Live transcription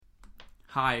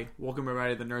Hi, welcome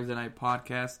everybody to the Nerds at Night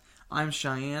podcast. I'm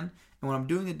Cheyenne, and what I'm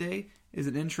doing today is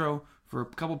an intro for a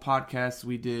couple podcasts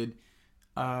we did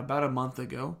about a month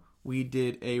ago. We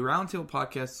did a Roundtable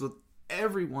podcast with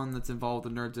everyone that's involved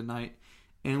with the Nerds at Night,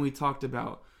 and we talked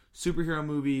about superhero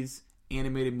movies,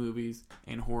 animated movies,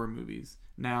 and horror movies.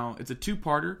 Now, it's a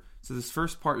two-parter, so this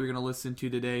first part you're going to listen to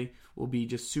today will be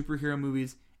just superhero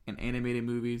movies and animated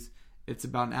movies. It's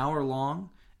about an hour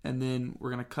long. And then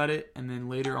we're going to cut it, and then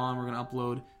later on we're going to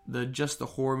upload just the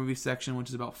horror movie section, which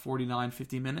is about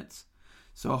 49-50 minutes.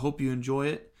 So I hope you enjoy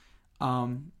it.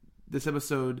 This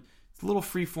episode, it's a little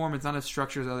free form. It's not as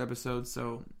structured as other episodes,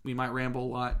 so we might ramble a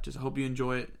lot. Just hope you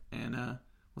enjoy it, and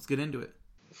let's get into it.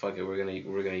 Fuck it, we're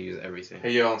gonna use everything.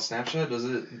 Hey, yo, on Snapchat, does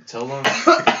it tell them?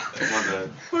 My bad.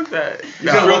 Fuck that.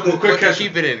 No, quick catch.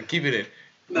 Keep it in.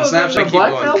 No, Snapchat, keep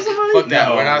going. Fuck that,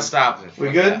 no. We're not stopping.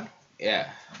 We good? That.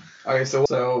 Yeah. Okay, so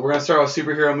we're going to start with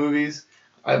superhero movies.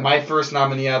 My first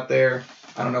nominee out there,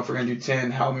 I don't know if we're going to do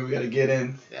 10, how many we got to get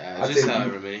in. Yeah, just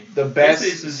however many. The best...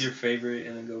 This is your favorite,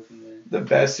 and then go from there. The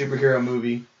best superhero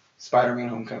movie, Spider-Man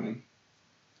Homecoming.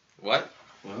 What?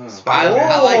 Wow.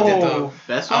 Spider-Man? I liked it, though.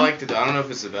 Best one? I liked it, though. I don't know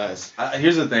if it's the best.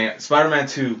 Here's the thing. Spider-Man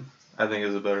 2, I think,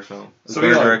 is a better film. It's So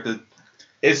better we directed.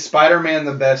 Is Spider-Man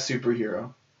the best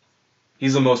superhero?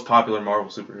 He's the most popular Marvel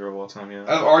superhero of all time, yeah.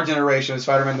 Of our generation, is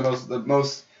Spider-Man the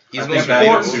most He's I most think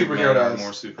relatable. superhero does.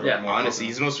 More super. Yeah, more Honestly, popular.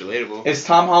 he's the most relatable. Is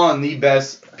Tom Holland the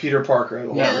best Peter Parker of the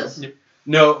whole Yes. world?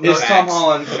 No, Is Facts. Tom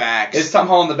Holland Facts. Is Tom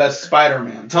Holland the best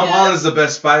Spider-Man? Tom Holland is the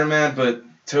best Spider-Man, but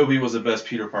Tobey was the best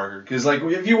Peter Parker. Because, like,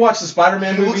 if you watch the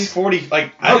Spider-Man He looks movies... 40,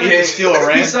 like, I didn't steal a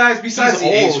rant. Besides He's the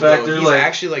age old, factor, though. He's like...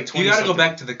 actually like 20 You gotta go something.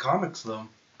 back to the comics, though.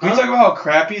 Can we talk about how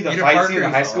crappy the Peter fight Parker scene in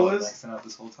is high school all is? maxing out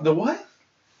this whole time. The what?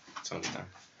 Sometime.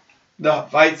 The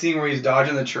fight scene where he's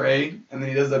dodging the tray and then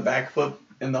he does the backflip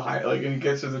in the high, like, and he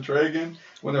gets to the tray again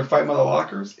when they're fighting by the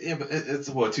lockers. Yeah, but it's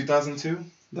what, 2002?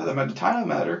 Doesn't matter. Time doesn't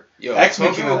matter. Yo,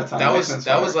 X-Men came out at the time. that X-Men's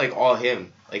was fire. like all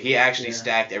him. Like he actually Yeah.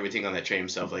 stacked everything on that tray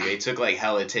himself. Like they took like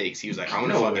hella takes. He was like, I'm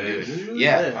gonna No fucking way, do it. dude.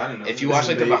 Yeah. I didn't know. If you This watch is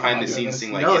like the big. behind I'm the not doing scenes this.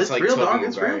 thing, like No, it's it's like real, Tobey dog,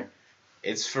 it's Maguire. real.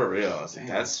 It's for real. I was like,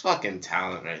 Damn. that's fucking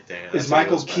talent right there. Is That's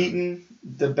Michael real Spider-Man. Keaton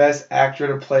the best actor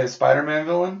to play a Spider-Man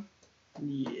villain?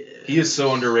 Yeah. He is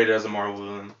so underrated as a Marvel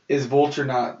villain. Is Vulture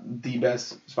not the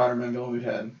best Spider-Man villain we've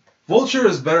had? Vulture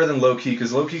is better than Loki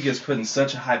because Loki gets put in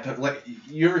such a high... Like,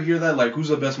 you ever hear that? Like, who's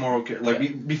the best Marvel character?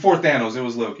 Like, before Thanos, it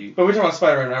was Loki. But we're talking about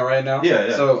Spider-Man right now.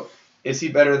 Yeah. So, is he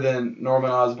better than Norman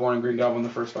Osborn and Green Goblin, the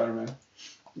first Spider-Man?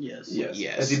 Yes. Yes.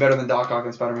 Yes. Is he better than Doc Ock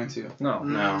in Spider-Man 2? No.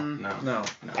 No.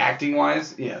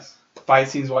 Acting-wise, yes. Fight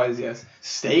scenes-wise, yes.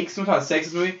 Stakes? When we talk about stakes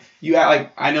in this movie, you act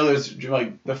like, I know there's,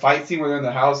 like, the fight scene where they're in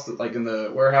the house, like, in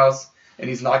the warehouse, and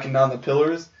he's knocking down the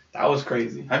pillars. That was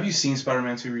crazy. Have you seen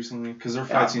Spider-Man 2 recently? Because their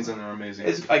Yeah. fight scenes in there are amazing.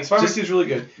 It's, like, Spider-Man Just- 2 is really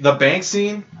good. The bank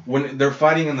scene, when they're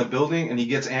fighting in the building and he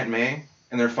gets Aunt May,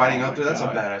 and they're fighting Oh up my there, that's a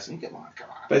God. badass scene. Come on.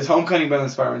 But is Homecoming better than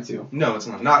Spider-Man 2? No, it's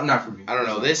not. Not for me. I don't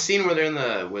know. This scene where they're in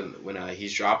the when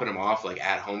he's dropping him off like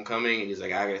at homecoming and he's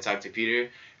like, I gotta talk to Peter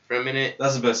for a minute.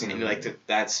 That's the best scene. And you're like,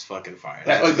 that's fucking fire.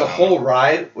 That, like, the whole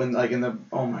ride, when, like, in the,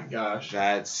 oh my gosh.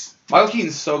 That's Michael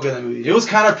Keaton's so good in that movie. It was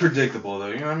kind of predictable, though.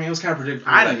 You know what I mean? It was kind of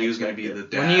predictable I that didn't he was going to be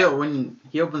expect the it. dad. When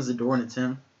he opens the door and it's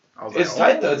him, I was It's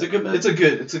like, tight, though. It's a good...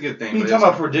 It's a good thing. I mean, but talking it's-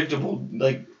 about predictable,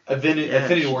 like, Infinity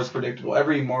Yeah. War is predictable.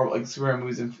 Every Marvel, like, superhero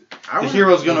movies, the I was-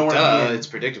 hero's gonna win. duh, at the it's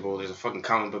end. predictable. There's a fucking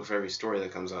comic book for every story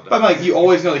that comes out. But I'm like, you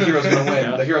always know the hero's gonna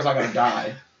win. Yeah. The hero's not gonna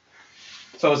die.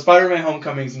 So Spider-Man: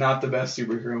 Homecoming is not the best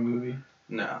superhero movie.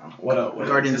 No. What else?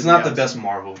 Guardians It's of the not the Galaxy. best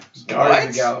Marvel. Guardians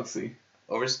of the Galaxy.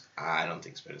 I don't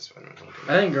think Spider-Man.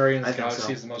 I think Guardians I of the think Galaxy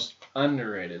so. is the most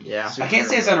underrated. Yeah. I can't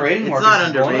say it's underrated It's anymore. not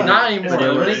 'cause blown underrated. up. Not anymore. But it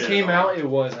When was- it came out, it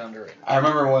was underrated. I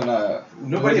remember when we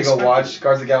Nobody went to go expected watch it.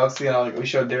 Guardians of the Galaxy, and we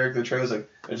showed Derek the trailer. He was like,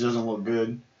 it doesn't look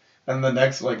good. And the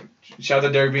next, like, shout out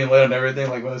to Derek being late on everything.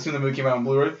 Like, when as soon as the movie came out on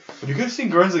Blu-ray, have you guys seen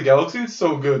Guardians of the Galaxy? It's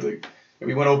so good. Like, and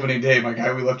we went opening day. My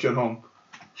guy, we left you at home.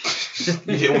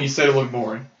 When you said it looked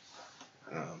boring.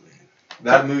 Oh man.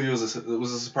 That movie was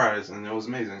a surprise, and it was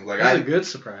amazing. Like, It was a good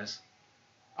surprise.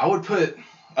 I would put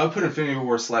Infinity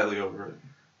War slightly over it,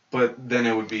 but then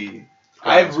it would be.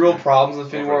 I have real problems with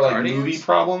Infinity Over War, like Guardians? movie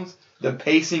problems. The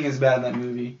pacing is bad in that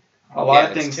movie. A lot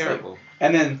of it's things. terrible.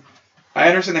 And then, I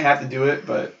understand they have to do it,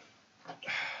 but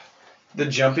the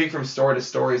jumping from story to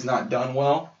story is not done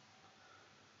well.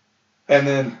 And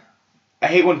then, I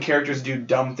hate when characters do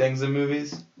dumb things in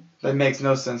movies. That makes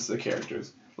no sense to the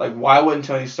characters. Like, why wouldn't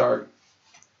Tony Stark...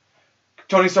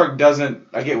 Tony Stark doesn't...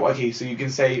 I get... Okay, so you can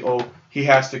say, oh, he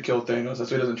has to kill Thanos. That's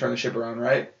why he doesn't turn the ship around,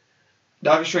 right?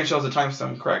 Doctor Strange shows the time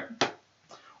stone, correct?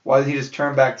 Why did he just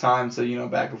turn back time to,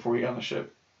 back before he got on the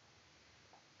ship?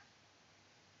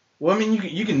 Well, I mean,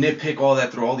 you can nitpick all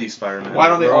that through all these Spider-Man. Why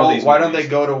don't they or all these Why don't movies.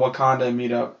 they go to Wakanda and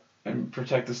meet up and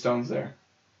protect the stones there?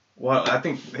 Well, I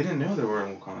think they didn't know they were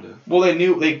in Wakanda. Well, they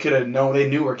knew they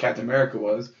knew where Captain America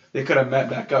was. They could have met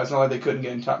back up. It's not like they couldn't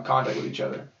get in contact with each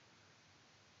other.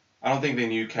 I don't think they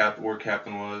knew where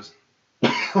Captain was.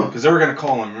 Because they were going to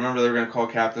call him. Remember, they were going to call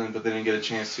Captain, but they didn't get a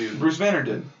chance to. Bruce Banner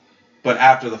did. But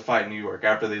after the fight in New York,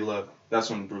 after they left, that's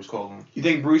when Bruce called him. You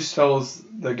think Bruce tells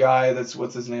the guy that's,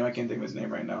 what's his name? I can't think of his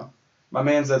name right now. My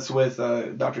man's that's with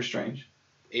Doctor Strange.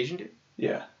 Asian dude?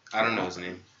 Yeah. I don't know his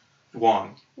name.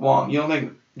 Wong. Wong. You don't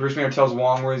think Bruce Banner tells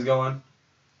Wong where he's going?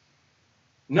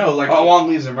 No, like... Oh, Wong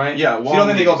leaves him, right? Yeah, So Wong you don't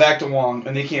think they go leaves. back to Wong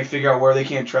and they can't figure out where they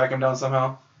can't track him down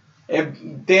somehow? If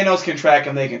Thanos can track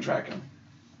him, they can track him.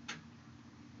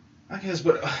 I guess,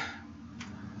 but...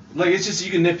 like, it's just,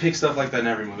 you can nitpick stuff like that in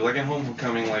every movie. Like, in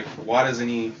Homecoming, like, why doesn't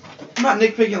he... I'm not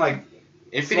nitpicking, like...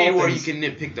 Infinity small War, you things. can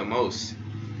nitpick the most,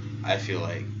 I feel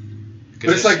like. But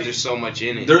it's like- there's so much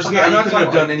in it. There's Okay, not, I'm you not couldn't have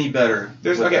talking done any better.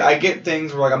 There's with okay, that. I get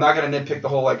things where like I'm not gonna nitpick the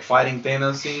whole like fighting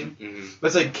Thanos scene, but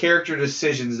it's like character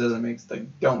decisions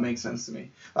don't make sense to me.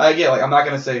 I get like I'm not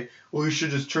gonna say, well, you should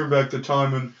just turn back the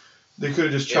time and they could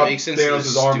have just It chopped makes sense to the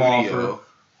Thanos' arm off. studio,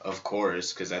 Or, of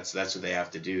course, because that's what they have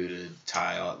to do to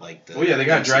tie out like the. Well, yeah, they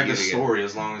gotta drag MCU the together. story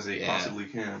as long as they Yeah. possibly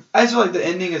can. I just feel like the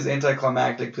ending is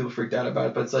anticlimactic. People freaked out about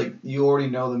it, but it's like you already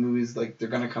know the movies like they're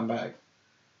gonna come back.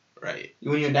 Right.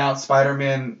 When you announce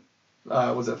Spider-Man,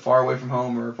 was it Far Away from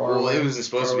Home or Far Well, Away? it wasn't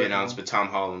supposed Far to be Away from announced, Home? but Tom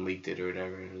Holland leaked it or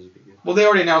whatever. It was a big deal. Well, they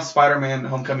already announced Spider-Man: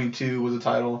 Homecoming 2 was the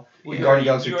title. We and already,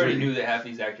 Guardians of you the already Galaxy 3. knew that half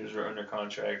these actors were under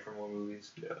contract for more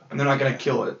movies. And they're not gonna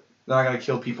kill it. They're not gonna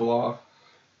kill people off.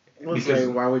 Let's Because- say,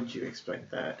 why would you expect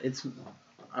that?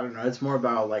 I don't know. It's more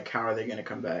about like how are they gonna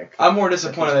come back? I'm more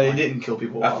disappointed that they didn't kill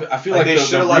people off. I feel like they the-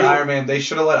 should have the let real- Iron Man. They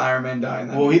should have let Iron Man die in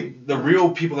that. Well, movie. the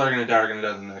real people that are gonna die in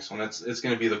the next one. It's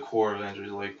gonna be the core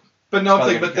Avengers, like But no, it's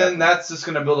probably like, but gonna then Captain. that's just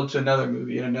gonna build up to another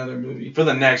movie and another movie. for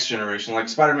the next generation. Like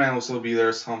Spider-Man will still be there,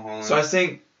 as Tom Holland. So I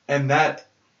think in that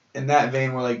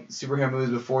vein, where like superhero movies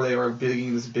before they were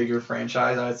building this bigger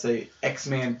franchise, I'd say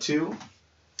X-Men 2.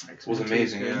 was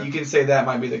amazing. Yeah. You can say that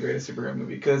might be the greatest superhero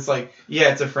movie because it's like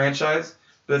it's a franchise,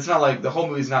 but it's not like the whole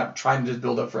movie's not trying to just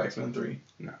build up for X-Men 3.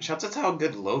 Shouts out to how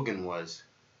good Logan was.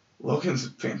 Logan's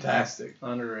fantastic.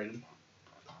 Underrated.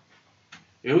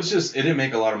 It was just it didn't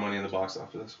make a lot of money in the box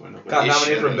office window, but Got It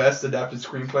nominated for should've. best adapted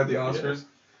screenplay at the Oscars.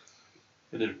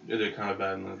 it did kind of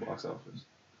bad in the box office.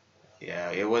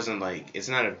 Yeah, it wasn't like it's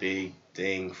not a big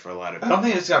thing for a lot of I people.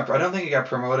 don't think it got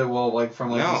promoted well, like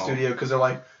from like the No. studio, because they're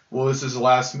like, well, this is the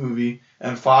last movie,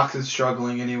 and Fox is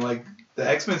struggling, and like the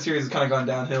X-Men series has kind of gone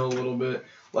downhill a little bit.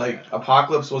 Like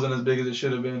Apocalypse wasn't as big as it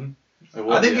should have been. It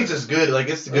was, I think yeah. it's just good. Like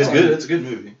it's It's good. good. It's a good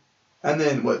movie. And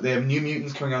then what? They have New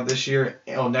Mutants coming out this year,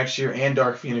 next year, and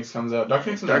Dark Phoenix comes out. Dark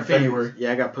Phoenix comes out in February.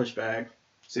 Yeah, I got pushed back.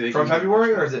 See, they From can-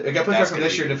 February, or is it? It got pushed back That's from gonna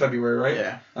this be year to good. February, right?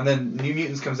 Yeah. And then New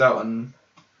Mutants comes out in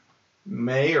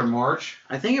May or March.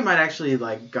 I think it might actually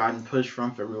like gotten pushed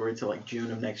from February to like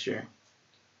June of next year.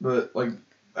 But like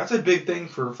that's a big thing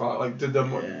for Fox. Like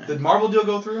Yeah. did Marvel deal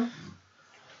go through?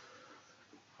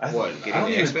 What, I getting don't the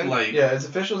even X-Men? like. Yeah, it's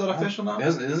official. Is that official now? It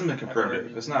hasn't been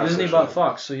confirmed. It's not. Disney official. bought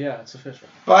Fox, so yeah, it's official.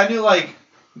 But I knew like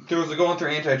there was going through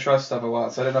antitrust stuff a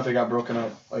lot, so I didn't know if it got broken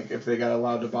up, like if they got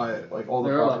allowed to buy it, like all the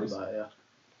They're allowed to properties. buy it, yeah.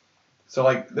 So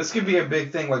like this could be a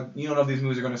big thing. Like you don't know if these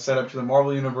movies are going to set up to the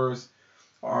Marvel universe,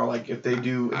 or like if they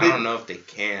do. I don't know if they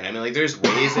can. I mean, like, there's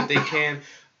ways that they can,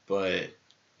 but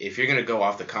if you're gonna go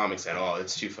off the comics at all,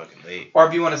 it's too fucking late. Or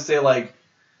if you want to say like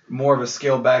more of a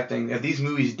scaled back thing, if these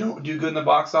movies don't do good in the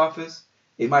box office,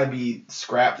 it might be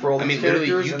scrapped for all I these mean, literally,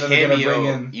 characters, you and then they're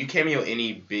gonna bring in. cameo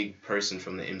any big person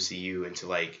from the MCU into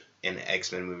like an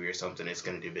X-Men movie or something. It's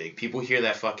gonna do big. People hear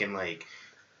that fucking like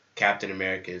Captain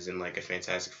America is in like a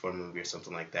Fantastic Four movie or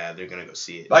something like that. They're gonna go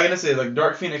see it. Like I say, like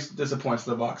Dark Phoenix disappoints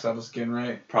the box office again,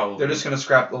 right? Probably. They're just gonna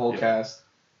scrap the whole Yeah. cast,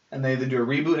 and they either do a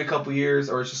reboot in a couple years,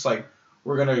 or it's just like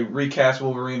we're gonna recast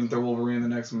Wolverine and throw Wolverine in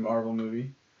the next Marvel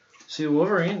movie. See,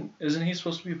 Wolverine, isn't he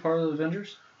supposed to be part of the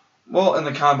Avengers? Well, in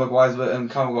the comic book wise, but in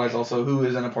comic wise also, who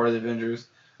isn't a part of the Avengers?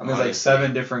 I mean, there's like Honestly.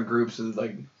 7 different groups of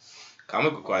like.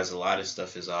 Comic book wise, a lot of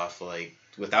stuff is off. Like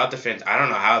without the I don't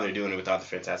know how they're doing it without the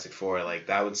Fantastic Four. Like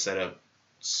that would set up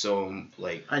so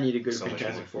like I need a good So much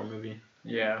Fantastic Four movie.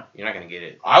 Yeah. you're not gonna get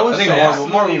it. I was I think sad.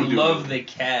 Marvel I would do love it. the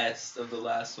cast of the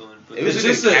last one. But It was It's a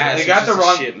just good that cast, they it's got the just a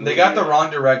wrong shit they got the movie.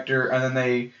 wrong director, and then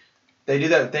they do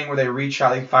that thing where they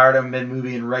they fired him mid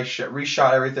movie and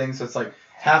reshot everything. So it's like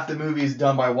half the movie is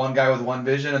done by one guy with one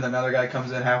vision, and another guy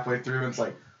comes in halfway through and it's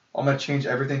like I'm gonna change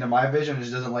everything to my vision. It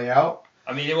just doesn't lay out.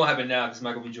 I mean, it won't happen now because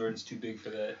Michael B. Jordan's too big for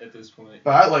that at this point.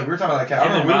 But we were talking about that cat. I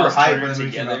Him and remember we were Miles hyped Turner when the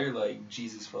movie came out. together, like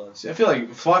Jesus fuck. See, I feel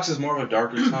like Fox is more of a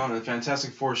darker tone, and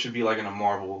Fantastic Four should be like in a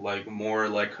Marvel, like more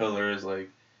like colors, like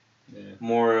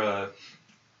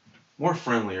more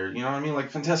friendlier. You know what I mean? Like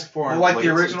Fantastic Four. Well, like the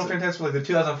original Fantastic Four, like the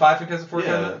 2005 Fantastic Four.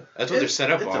 Yeah, That's what they're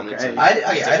set up it's on. okay. It's a- I it's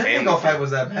a didn't think family 05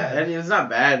 was that bad. It's not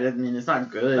bad. I mean, it's not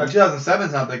good.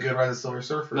 2007's not that good, right? The Silver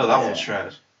Surfer. No, that Yeah. one's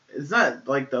trash. It's not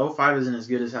like the 05 isn't as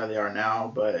good as how they are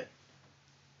now, but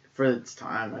for its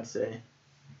time, I'd say it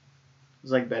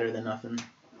was like better than nothing.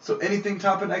 So anything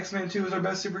topping X-Men 2 is our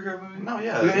best superhero movie? No,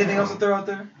 yeah. Do you have anything else to throw out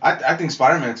there? I think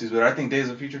Spider-Man 2 is better. I think Days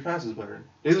of Future Past is better.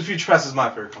 Days of Future Past is my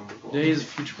favorite comic book. Days of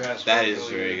Future Past. That is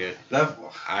very good. That,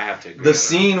 I have to agree. the on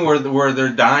scene where they're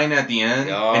dying at the end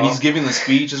Oh. and he's giving the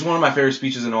speech is one of my favorite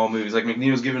speeches in all movies. Like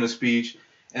McNeil's giving a speech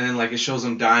and then like it shows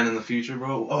him dying in the future,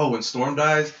 bro. Oh, when Storm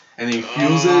dies and then he that.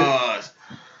 feels it. Oh,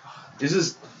 It's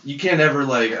just you can't ever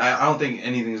like I don't think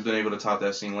anything's been able to top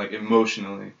that scene like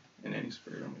emotionally in any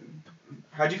superhero movie.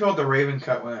 How'd you feel about the Raven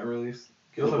cut when it released?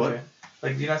 It was The what? okay.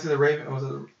 Like, do you not see the Raven? Or was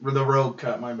it the Rogue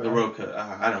cut? My bad. The road cut,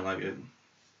 I don't like it.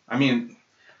 I mean,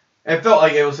 It felt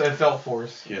like it felt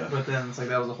forced. Yeah. But then it's like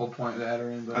that was the whole point of the add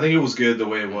her in. But I think it was good the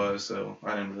way it was, so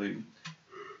I didn't really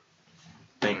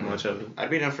think much of it. I'd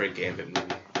be down for a Gambit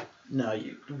movie. No,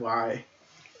 why?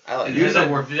 I like Use it.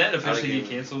 it. Did that officially like get it.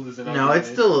 canceled? Is it not No, being it's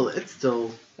made?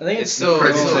 still. I think It's still-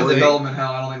 it's still in wait. development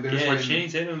hell. I don't think they're just Yeah, waiting. Channing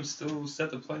Tatum still set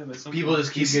the plan at some People point.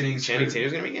 just keep getting Channing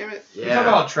screwed. Tatum's gonna be Gambit? You talk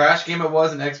about how trash game it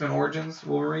was in X-Men Origins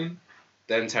Wolverine.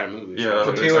 That entire movie. Yeah,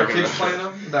 With they're Taylor talking Kitsch about- playing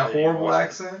him, with that Yeah, horrible watch it.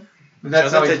 accent. And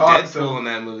that's Shout how out he to talks. Deadpool So in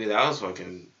that movie. That was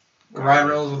fucking. Ryan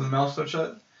Reynolds with his mouth so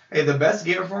shut. Hey, the best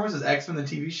game performance is X-Men the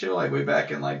TV show, like way back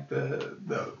in like the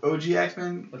OG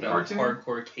X-Men With that cartoon.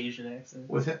 hardcore Cajun accent.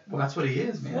 With him, well, that's what he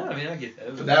is, man. Yeah, I mean, I get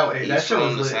that. But that He's show from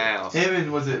was the lit. South. Him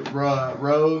and was it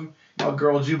Rogue, my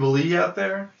girl Jubilee out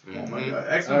there? Oh my Mhm. god,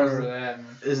 I X-Men was remember that. Man.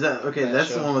 Is that okay? That That's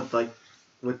the show. one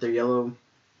with their yellow.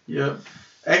 Yep.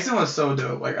 X-Men was so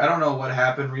dope. Like I don't know what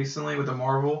happened recently with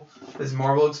this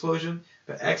Marvel explosion,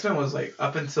 but X-Men was like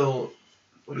up until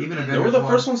even They Avengers were the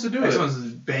 1, first ones to do it. X-Men was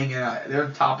banging out. They're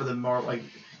top of the Marvel. Like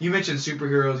you mentioned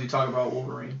superheroes, you talk about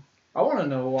Wolverine. I want to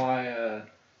know why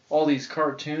all these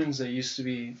cartoons that used to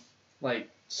be like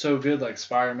so good, like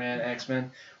Spider-Man,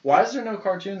 X-Men. Why is there no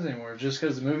cartoons anymore? Just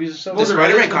because the movies are so The Well, good? there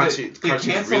Spider-Man is, but they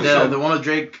cartoon's canceled really The one with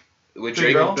Drake. with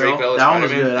Drake Drake Bell? Bell as That one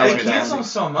was Spider-Man. good. That I They was like that canceled one.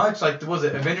 so much. Like was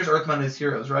it Avengers: Earth Mightiest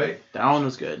Heroes? Right? That one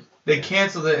was good. They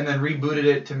canceled it and then rebooted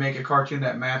it to make a cartoon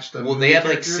that matched the. Well, movie they had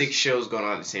like characters. 6 shows going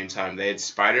on at the same time. They had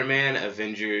Spider-Man,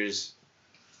 Avengers,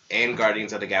 and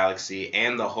Guardians of the Galaxy,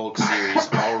 and the Hulk series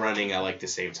all running at like the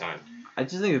same time. I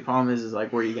just think the problem is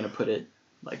like where are you gonna put it?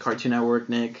 Like Cartoon Network,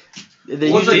 Nick. They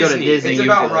Well, usually go to Disney. Disney. It's usually,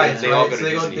 about rights, They all right? go So to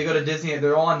they Disney. go to Disney.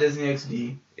 They're all on Disney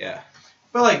XD. Yeah.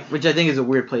 But like, which I think is a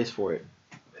weird place for it.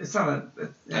 it's not a.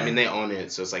 I mean, they own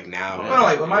it, so it's like now. Well,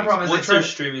 like, well, my problem is Once they their try.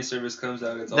 streaming service comes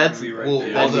out, it's all That's- gonna be right Well, there.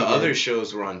 all That'd the be good. other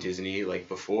shows were on Disney, like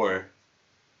before,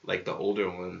 like the older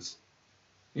ones.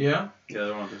 Yeah. Yeah,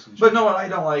 they're on Disney. But no, what I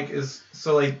don't like is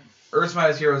so like Earth's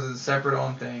Mightiest Heroes is a separate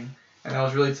own thing, and that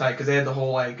was really tight because they had the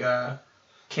whole like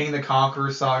King the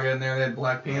Conqueror saga in there. They had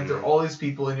Black Panther, Mhm. all these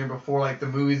people in here before like the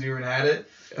movies even had it.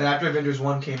 And after Avengers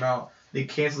 1 came out, they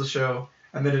canceled the show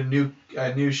and then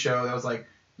a new show that was like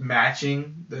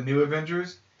matching the new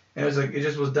Avengers, and it was like it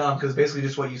just was dumb because basically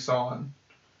just what you saw in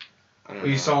I don't what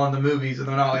you know. saw in the movies, and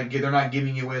they're not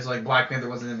giving you away. So like Black Panther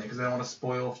wasn't in it because they don't want to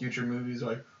spoil future movies.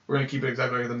 Like we're gonna keep it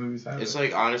exactly like the movies have. It's it.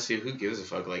 like honestly, who gives a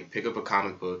fuck? Like pick up a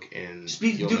comic book and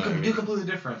Speak you'll do, know do everything. completely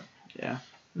different. Yeah.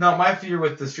 No, my fear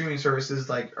with the streaming services,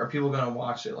 like, are people gonna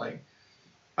watch it? Like,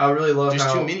 I really love There's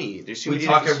how too many. There's too we many.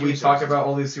 talk different we streaming talk services. about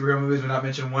all these superhero movies. We're not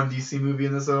mentioning one DC movie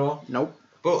in this at all. Nope.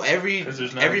 Well, every 'Cause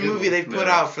there's not a good movie one. they've put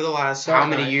Yeah. out for the last Dark how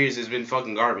many Knight. years has been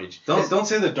fucking garbage. Don't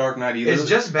say the Dark Knight either. It's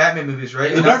just Batman movies, right?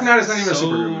 the And Dark that's- Knight is not even a So-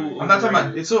 superhero movie. I'm not talking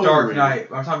about It's so Dark overrated. Knight.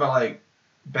 I'm talking about like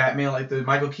Batman, like the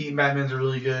Michael Keaton Batmans are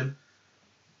really good.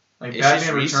 Like It's Batman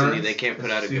just recently Returns they can't put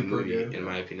is out a good super movie, good. in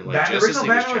my opinion. Like Batman, Justice original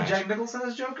League was Batman with trash. Jack Nicholson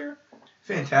as Joker,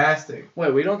 fantastic.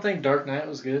 Wait, we don't think Dark Knight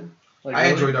was good? Like, I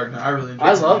really? enjoy Dark Knight. I really enjoy.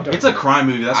 I it. love Dark It's a crime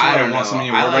movie. That's I why I don't want know. so many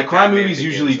I awards. like Like crime Batman movies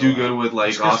usually Begins a do lot. good with like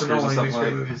It's Christopher Oscars Nolan, and he stuff makes like.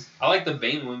 great movies. I like the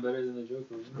Bane one better than the Joker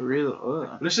one. Really? Ugh.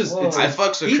 But it's just Whoa. it's I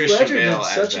fucks with Heath Christian Ledger Bale did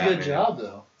as such a Batman. good job,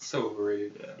 though. So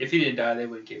overrated. If he didn't die, they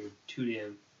wouldn't give it two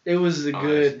damn. It was a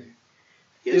good.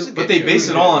 He was a But good they Joker. base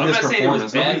it all on I'm his not saying it was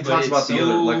performance. bad, Nobody but talks about it's the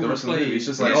other so like the rest of the movie. It's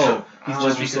just like, overplayed. oh, he's Yeah.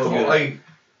 just Just so because good. Like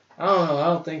I don't know. I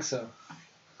don't think so.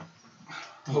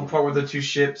 the whole part with the two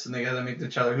ships and they gotta make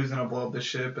each other who's gonna blow up the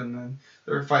ship and then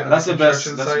they're fighting. That's on the best.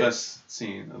 construction That's the site. best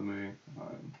scene of the movie.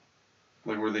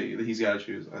 Like where he's got to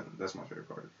choose. That's my favorite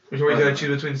part. Which way you gotta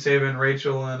choose between saving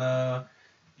Rachel and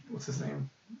what's his name?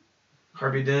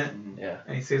 Harvey Dent. Mm-hmm. Yeah.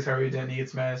 And he saves Harvey Dent and he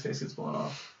gets mad, his face gets blown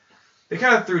off. They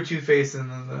kind of threw Two-Face and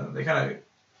then they kind of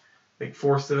like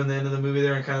forced him in the end of the movie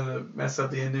there and kind of messed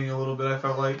up the ending a little bit, I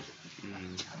felt like.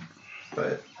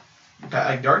 But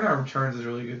like Dark Knight Returns is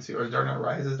really good too. Or Dark Knight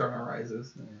Rises.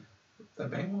 That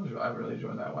Bane one, I really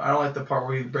enjoyed that one. I don't like the part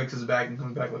where he breaks his back and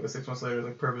comes back like 6 months later,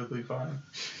 like perfectly fine.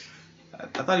 I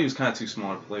thought he was kind of too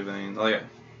small to play Bane. Like,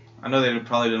 I know they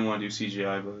probably didn't want to do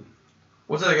CGI, but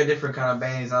What's like a different kind of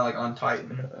Bane? He's not like on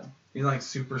Titan. He's not like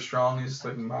super strong. He's just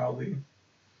like mildly.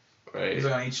 Right. He's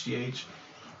like on HGH.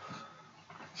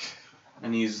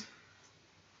 and he's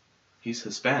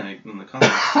Hispanic in the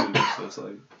comics too, so it's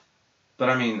like. But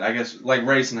I mean, I guess like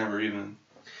race never even.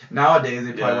 Nowadays,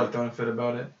 they probably Yeah. love throwing a fit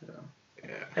about it. Yeah.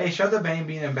 Hey, show the Bane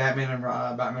being in Batman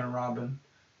and Robin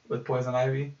with Poison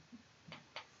Ivy.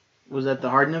 Was that the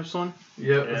Hard Nips one? Yep,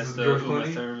 Yeah, this it's is the George Uma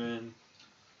Clooney. Thurman.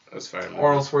 That's fine.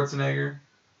 Arnold Schwarzenegger.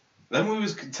 That movie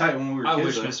was tight when we were I kids.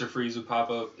 wish though. Mr. Freeze would pop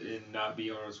up and not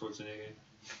be Arnold Schwarzenegger.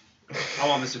 I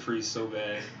want Mr. Freeze so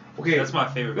bad. Okay, That's my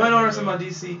favorite. what I don't Batman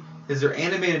understand about DC is their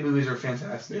animated movies are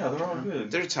fantastic. Yeah, they're all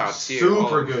good. They're top tier.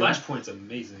 Super movie. good. Flashpoint's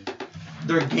amazing.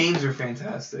 Their games are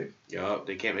fantastic, Yup,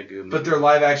 they can't make good movies. but their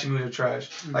live action movies are trash.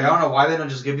 Like I don't know why they don't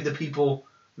just give you the people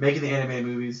making the animated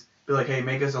movies. Be like, hey,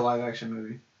 make us a live action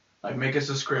movie. Like make us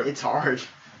a script. It's hard.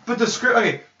 But the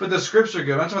scripts are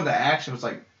good. I'm not talking about the action. It's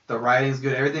like the writing's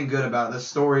good, everything good about it. The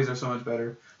stories are so much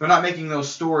better. They're not making those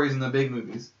stories in the big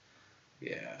movies.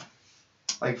 Yeah.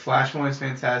 Like Flashpoint's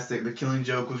fantastic. The Killing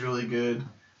Joke was really good.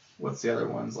 What's the other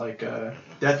ones? Like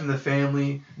Death in the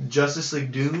Family, Justice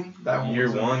League Doom. That one Year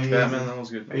was one, amazing. Batman, that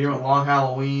was good. Year One, Long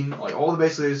Halloween. Like all the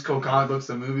basically just cool comic books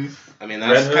and movies. I mean,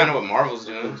 that's Red Hood. kind of what Marvel's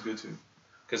That doing. was good too.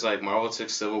 Because, like, Marvel took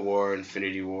Civil War,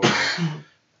 Infinity War,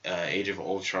 Age of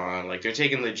Ultron. Like, they're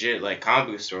taking legit, like, comic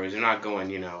book stories. They're not going,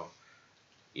 you know,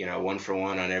 one for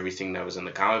one on everything that was in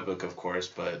the comic book, of course,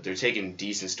 but they're taking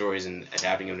decent stories and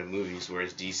adapting them to movies,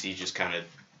 whereas DC just kind of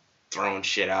throwing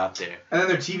shit out there. And then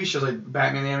their TV shows like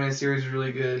Batman the Animated Series is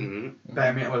really good. Mm-hmm.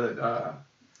 Batman,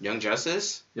 Young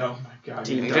Justice? oh my god.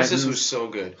 Teen Young Young Justice Titans. was so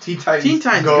good. Teen Titans. Teen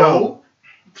Titans Go.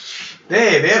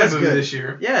 They had a That's movie good. this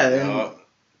year. Yeah, then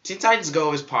Teen Titans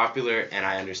Go is popular, and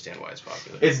I understand why it's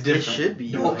popular. It's different. It should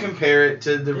be, Don't like- compare it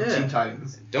to the Yeah. Teen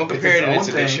Titans. Don't it's compare it, its and it's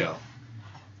a own good thing. show.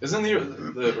 Isn't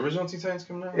the original Teen Titans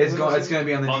coming out? It's going to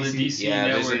be on the On the DC. DC Yeah,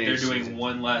 there's a network, new they're doing season.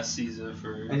 one last season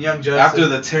for. And Young Justice. After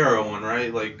the Terra one,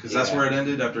 right? Like, because that's Yeah. where it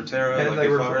ended after Terra. and like, they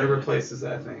they fought it her. replaces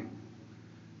that thing.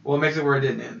 Well, it makes it where it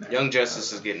didn't end there. Young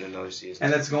Justice is getting another season.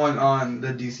 And that's going on the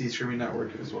DC streaming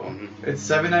network as well. Mhm. It's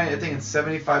I think it's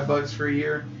 $75 for a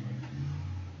year.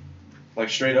 Like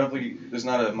straight up, like there's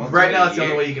not a month. Right now, it's the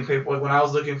year. only way you can pay. Like when I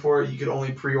was looking for it, you could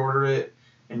only pre-order it,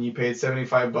 and you paid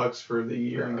 $75 for the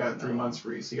year and got 3 months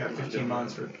free. So you got 15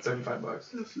 months for $75.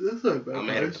 that's not bad. I'm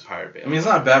gonna hit up the Pirate Bay. I mean, it's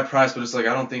not a bad price, but it's like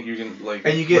I don't think you can like.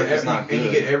 And you get it's not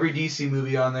good. every DC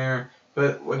movie on there.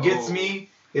 But what gets Oh. me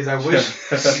is I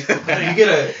wish you get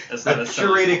a That's not a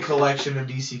curated collection of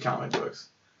DC comic books.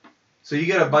 So you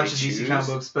get a bunch They of DC choose? comic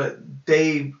books, but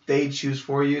they choose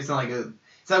for you. It's not like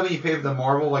it's not when you pay for the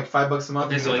Marvel like $5 a month.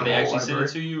 Okay, you so get like the they whole actually send it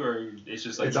library. to you, or it's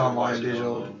just like It's you can online, watch it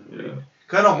digital. online? Yeah.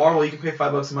 Cause I know Marvel, you can pay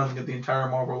 $5 a month and get the entire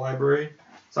Marvel library.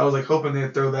 So I was like hoping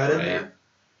they'd throw that in Right. there.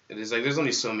 It is like there's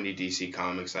only so many DC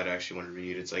comics I'd actually want to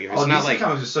read. It's like if it's Oh, not DC like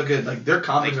comics are so good. Like their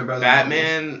comics like are better than Marvel's.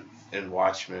 Batman and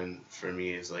Watchmen for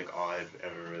me is like all I've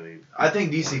ever really. I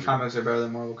think DC comics are better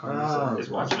than Marvel comics. Oh. Is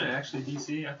Watchmen actually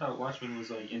DC? I thought Watchmen was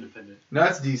like independent. No,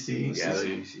 that's DC. Yeah, DC.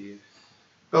 the DC.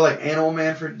 But like Animal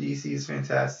Man for DC is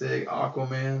fantastic.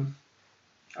 Aquaman.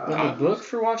 When the book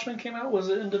for Watchmen came out, was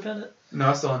it independent? No,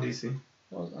 it's still on DC.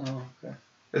 Oh, okay.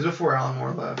 It was before Alan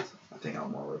Moore left. I think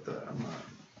Alan Moore left that. I'm not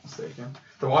mistaken.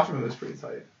 The Watchmen was pretty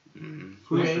tight.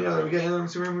 Mm-hmm. We got any other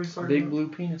Superman movies to talk Big about? blue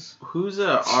penis. Who's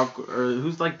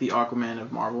who's like the Aquaman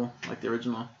of Marvel, like the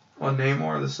original? Well,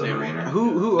 Namor, the Submariner.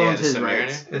 Who Yeah, owns the his Submariner.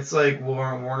 rights? It's like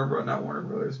Warner Brothers, not Warner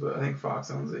Brothers, but I think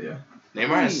Fox owns it. Yeah.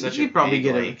 Neymar has He- such he'd a probably big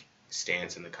get a- like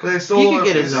stance in the Cause they comic. stole He could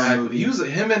get his own Exactly. movie. He was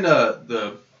him and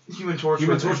the Human Torch.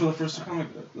 Human was- Torch were the first two comic.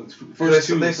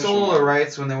 They stole the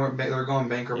rights when they were going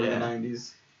bankrupt in Yeah. the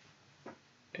 90s.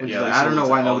 Which Yeah, is like, they I don't sold know it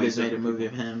why to all nobody's these made a different movie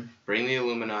of him. Bring the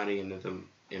Illuminati into the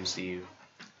MCU.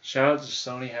 Shout out to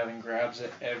Sony having grabs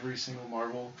at every single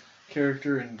Marvel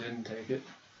character and didn't take it.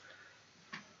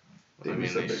 I mean,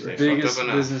 they fucked Biggest up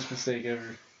enough. business mistake ever.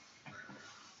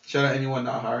 Shout out anyone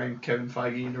not hiring Kevin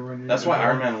Feige to run your. That's why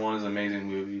Iron Man 1 is an amazing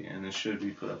movie, and it should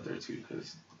be put up there too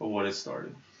because of what it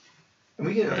started. And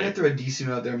we get I think throw a DC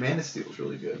movie out there. Man of Steel is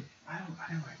really good.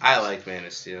 I like Man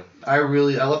of Steel. I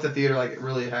left the theater like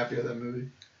really happy with that movie.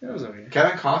 It was okay.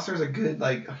 Kevin Costner's a good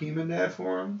like human dad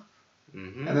for him.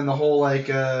 Mm-hmm. And then the whole like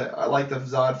I like the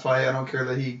Zod fight. I don't care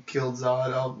that he killed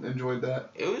Zod. I enjoyed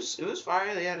that. It was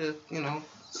fire. They had to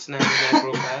snap his neck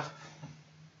real fast.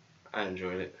 I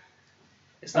enjoyed it.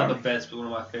 It's not the best, but one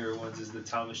of my favorite ones is the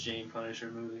Thomas Jane Punisher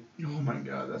movie. Oh my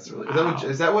god, that's really. Wow.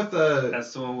 Is that with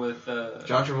That's the one with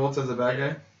John Travolta as the bad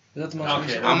guy? Is that the most Okay.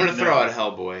 recent? I'm gonna throw out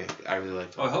Hellboy. I really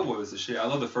like Oh, Hellboy. Hellboy was the shit. I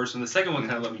love the first one. The second one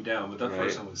kind of let me down, but that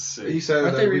first one was sick. You said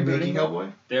Aren't they're they remaking rebooting it?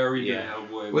 Hellboy They are rebooting Yeah.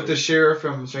 Hellboy with the sheriff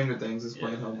from Stranger Things is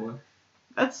playing Yeah. Hellboy.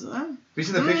 That's. Have you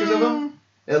seen the pictures of him?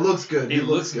 It looks good. It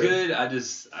looks good. I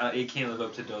just it can't live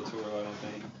up to Del Toro. I don't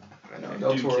think. I know. Dude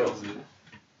Del Toro. kills it.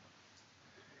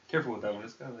 Careful with that one.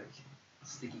 It's got like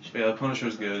sticky shit. Yeah, the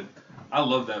Punisher's good. I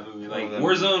love that movie. Like Love that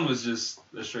Warzone was just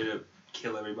a straight up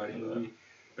kill everybody movie.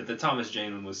 But the Thomas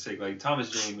Jane one was sick. Like Thomas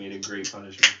Jane made a great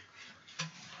Punisher.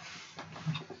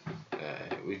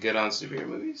 We good on superhero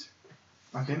movies?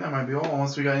 I think that might be all.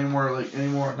 Unless we got any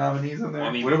more nominees in there.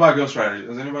 I mean, What about Ghost Rider?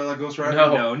 Does anybody like Ghost Rider?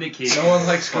 no, Nick Cage. No one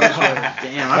likes Ghost Rider.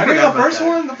 Damn, I I think forgot the about first that.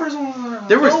 one. The first one was.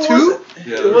 There was two.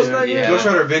 Yeah. It wasn't that Yeah. good. Ghost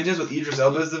Rider Vengeance with Idris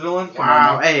Elba as the villain. Come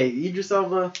Wow. on. Hey, Idris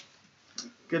Elba.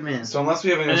 Good man. So unless we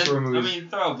have any And superhero then, I movies. mean,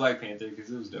 throw out Black Panther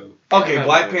because it was dope. Okay,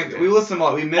 Black Panther. We listened a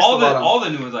lot. We missed All a lot. all the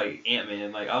new ones like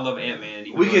Ant-Man. Like I love Ant-Man.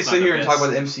 We could sit here and talk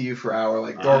about the MCU for an hour,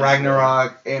 like Thor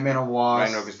Ragnarok, Ant-Man and Wasp.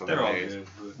 Ragnarok is fucking They're all hilarious. good.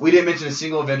 but- We didn't mention a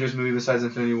single Avengers movie besides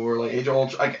Infinity War. Like Age of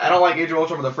Ultron. Like I don't like Age of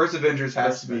Ultron, but the first Avengers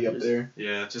has to be up there.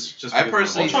 Yeah, just. I because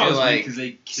personally of Ultron feel was like because they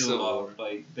killed Civil off. War.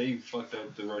 Like they fucked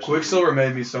up the Russian. Quicksilver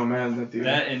made me so mad in that Dude. theater.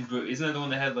 That and but isn't that the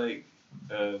one that had like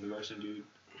the Russian dude?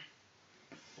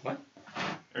 What?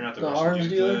 Or not the The Russian arms dude.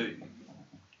 dealer?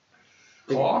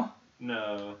 Claw?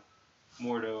 No,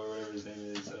 Mordo or whatever his name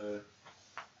is.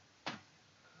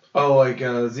 Oh, like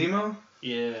Zemo?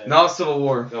 Yeah. No, Civil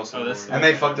War. That was Oh, that's- And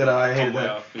they fucked it up. I hated Oh, that.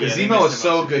 wow. Because Yeah, they Zemo missed is him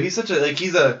so out. good. He's such a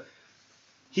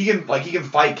he can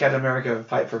fight Captain America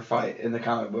fight for fight in the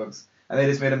comic books. And they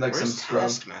just made him like some Where's scrub.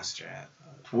 Taskmaster at?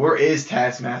 Where is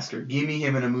Taskmaster? Give me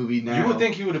him in a movie now. You would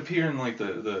think he would appear in like the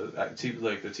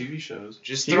TV shows.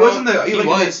 Just he throw wasn't out- the he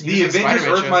was the in Avengers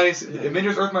Spider-Man show.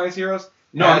 Avengers Earth Mightiest Heroes.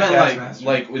 No, I had meant Taskmaster.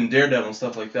 like in Daredevil and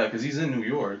stuff like that because he's in New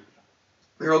York.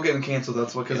 They're all getting canceled.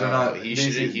 That's what because they're No, not. He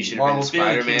DC should have been Marvel's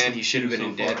Spider-Man. canceled He should have been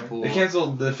in so far. Deadpool. They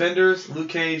canceled Defenders. Luke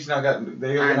Cage now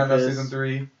they got Iron another Fist. season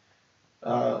 3.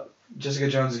 Jessica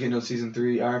Jones is getting no season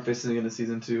 3. Iron Fist is getting a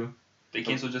season 2. They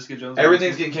canceled Jessica Jones.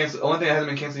 Everything's getting canceled. Only thing that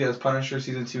hasn't been canceled yet is Punisher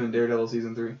season 2 and Daredevil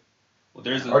season 3. Well,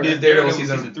 there's a Or Daredevil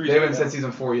season. 3. They haven't said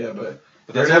season 4 yet, but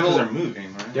But that's because Daredevil- they're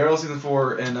moving, right? Daredevil season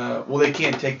 4 and well they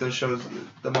can't take those shows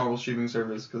the Marvel streaming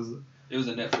service because It was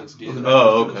a Netflix deal.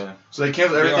 Oh, okay. so they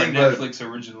canceled They are everything but Netflix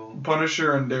original.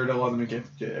 Punisher and Daredevil hasn't been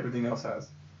canceled yet. Everything else has.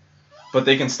 But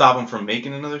they can stop them from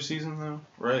making another season, though,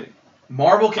 right?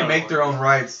 Marvel can Oh, make their own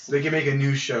rights. They can make a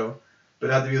new show, but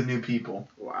it has to be with new people.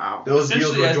 Wow. Those deals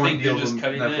Essentially, were I joint think they're deals just with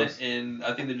cutting Netflix. that, and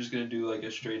I think they're just gonna do like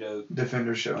a straight up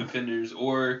Defender show. Defenders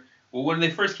or. Well, when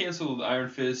they first canceled Iron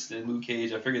Fist and Luke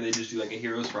Cage, I figured they'd just do like a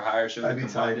Heroes for Hire show. That'd be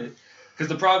combine tight. it. Because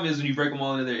the problem is when you break them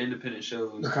all into their independent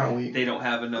shows, They're kind of weak. they don't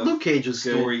have enough Luke Cage was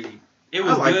good. story. It I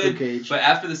was like good, Luke Cage. but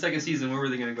after the second season, where were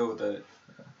they gonna go with that?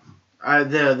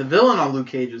 The villain on Luke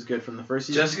Cage was good from the first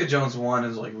season. Jessica Jones 1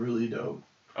 is like really dope.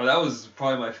 Oh, that was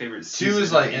probably my favorite. 2 season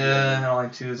is like, of I don't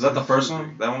like 2. Is that the first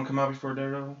one? That one come out before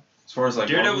Daredevil? As far as like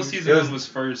Daredevil Marvel? season It was- 1 was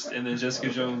first, and then Jessica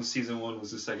Jones season 1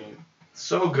 was the second.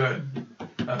 So good.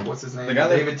 What's his name? The guy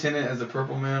that- David Tennant as the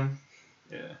Purple Man.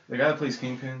 Yeah, The guy that plays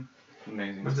Kingpin,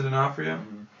 amazing. Was it enough for you?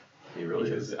 Mhm. He really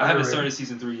is. I haven't Underrated. started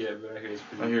season 3 yet, but I hear it's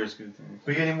pretty. I hear it's good things.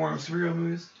 We get any more superhero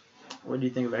movies? What do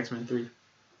you think of X-Men 3?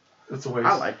 That's a waste.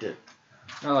 I liked it.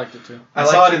 I liked it too. I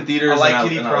saw it in theaters. I like and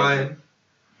Kitty and I liked Pryde. it.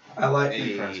 I like.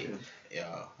 Hey. Pride's good.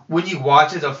 Yeah. When you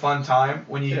watch, it's a fun time.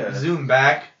 When you Yeah. zoom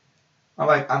back,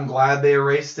 I'm glad they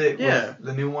erased it Yeah. with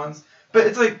the new ones. But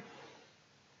it's like,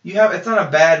 it's not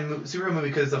a bad superhero movie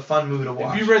because it's a fun movie to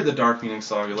watch. If you read the Dark Phoenix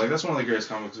saga, like that's one of the greatest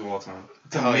comics of all time.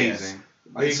 It's Oh, amazing.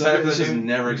 Are you It's, excited for it's the just new-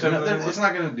 never. you excited for the new It's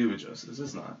not gonna do it justice.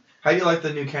 It's not. How do you like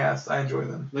the new cast? I enjoy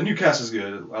them. The new cast is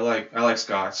good. I like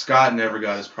Scott. Scott never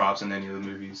got his props in any of the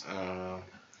movies. I don't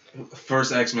know.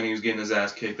 First X-Men, he was getting his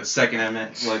ass kicked. The second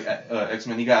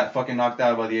X-Men, he got fucking knocked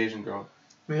out by the Asian girl.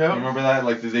 You Yeah. remember that?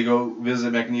 Like, did they go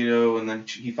visit Magneto and then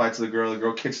he fights the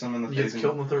girl kicks him in the He face, gets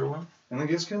killed in the third one. and then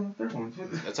gets killed in the third one.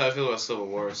 That's how I feel about Civil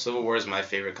War. Civil War is my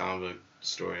favorite comic book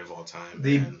story of all time.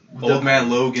 The and Old Man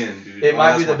Logan, dude. It Oh,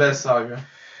 might that's be the my- best saga.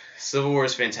 Civil War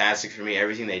is fantastic for me.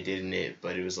 Everything they did in it,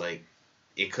 but it was like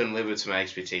it couldn't live up to my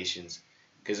expectations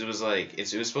because it was like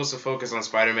it was supposed to focus on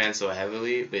Spider-Man so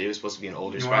heavily, but it was supposed to be an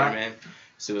older You wanna- Spider-Man.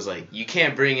 So it was like, you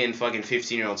can't bring in fucking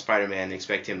 15-year-old Spider-Man and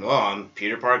expect him, I'm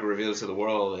Peter Parker revealed to the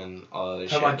world and all that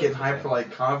shit. Talking about getting hyped for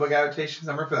like comic book adaptations.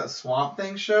 I remember for that Swamp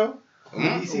Thing show.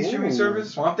 DC streaming service.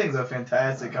 Swamp Thing's a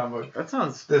fantastic comic book. That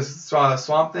sounds. This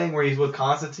Swamp Thing where he's with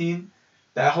Constantine.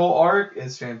 That whole arc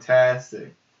is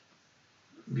fantastic.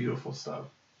 Beautiful stuff.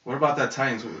 What about that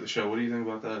Titans show? What do you think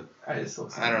about that?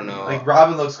 I don't know. Like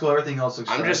Robin looks cool. Everything else looks.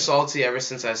 I'm just salty ever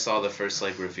since I saw the first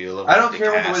like reveal of. I don't the care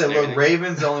about the way cast they and look. everything.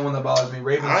 Raven's the only one that bothers me.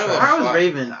 Raven's I don't know. trash. I was fuck,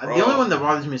 Raven. bro. The only one that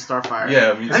bothers me is Starfire.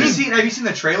 Yeah, me too. Have you seen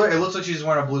the trailer? It looks like she's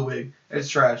wearing a blue wig. It's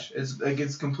trash.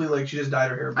 It's completely like she just dyed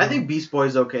her hair blue. I think Beast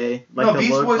Boy's okay. Like No, the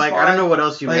Beast look. Boy's Like fine. I don't know what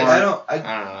else you like want. I don't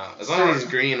know. As long as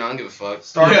it's green, I don't give a fuck.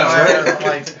 Starfire,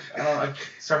 Yeah, like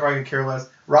Starfire could care less.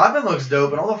 Robin looks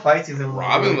dope, and all the fight scenes.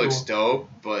 Robin really looks cool. dope,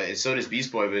 but so does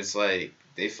Beast Boy. But it's like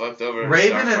they fucked over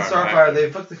Raven and Starfire. Starfire, they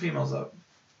fucked the females up.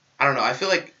 I don't know. I feel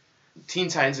like Teen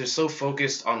Titans are so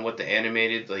focused on what the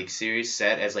animated like series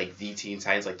set as like the Teen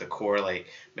Titans, like the core like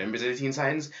members of the Teen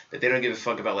Titans, that they don't give a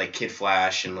fuck about like Kid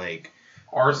Flash and like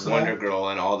Arsenal. Wonder Girl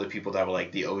and all the people that were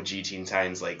like the OG Teen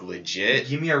Titans, like legit.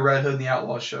 Give me a Red Hood and the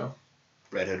Outlaw show.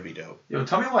 Red Hood would be dope. Yo,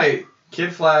 tell me why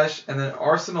Kid Flash and then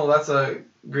Arsenal. That's a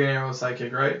Green Arrow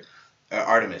sidekick, right?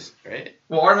 Artemis, right?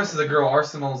 Well, Artemis is a girl.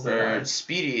 Arsenal's the guy.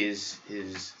 Speedy is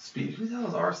Speed. Who the hell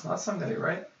is Arsenal? That's some guy,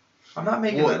 right? I'm not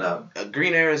making Well, that up.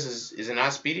 Green Arrows is it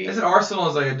not Speedy? Isn't Arsenal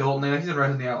is like adult name? He's in Red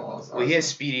Hood and the Outlaws. Well, he has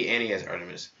Speedy and he has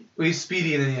Artemis. Well, he's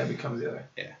Speedy and then he becomes the other.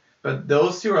 Yeah. But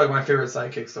those two are like my favorite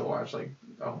sidekicks to watch. Like,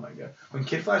 oh my god, when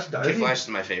Kid Flash died. Kid Flash is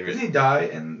my favorite. Doesn't he die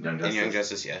in Young Justice? In Young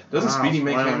Justice, yeah. Doesn't Wow, Speedy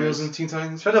make spoilers. cameos in Teen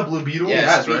Titans? Shout out Blue Beetle. Yeah,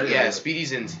 has, right? yeah, Yeah.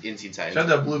 Speedy's in Teen Titans.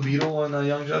 Shout out Blue Beetle in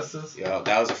Young Justice. Yo,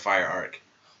 that was a fire arc.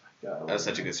 God, That was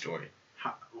such a good story.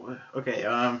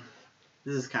 Okay.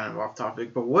 This is kind of off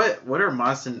topic, but what are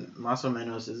Mas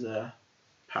Menos'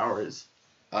 powers?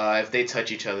 If they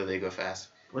touch each other, they go fast.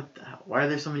 What the hell? Why are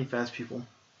there so many fast people?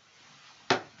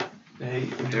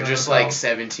 They're just like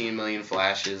 17 million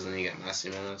flashes, and you got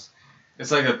Massimo's.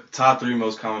 It's like a top 3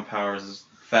 most common powers is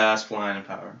fast, flying, and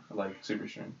power. Like super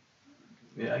strength.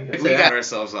 Yeah, I guess. We got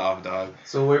ourselves off, dog.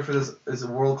 So wait for this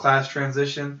world class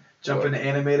transition. Jump into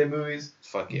animated movies.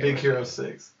 Fuck yeah. Big Hero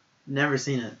 6. Never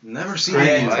seen it. Never seen it.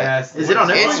 Fantastic. Is it on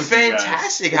Netflix? It's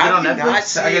fantastic. Is it How on did you Netflix? not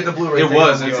see I get the Blu-ray. It thing.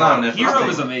 was. It's not on Netflix. Hero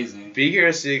is amazing. Big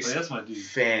Hero 6, Like, that's my dude.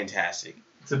 fantastic.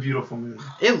 It's a beautiful movie.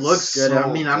 It looks good. I So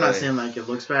mean, I'm not good. saying like it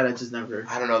looks bad. I just never.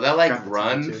 I don't know. That Got like the time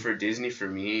run to. for Disney for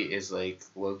me is like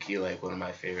low key like one of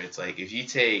my favorites. Like if you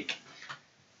take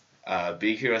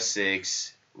Big Hero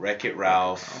 6, Wreck-It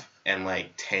Ralph, and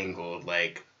like Tangled,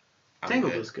 like I'm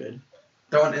Tangled good. was good.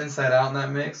 Throwing Inside Out in that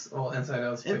mix. Well, Inside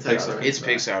Out's Inside Pixar. Out. It's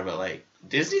Pixar, but like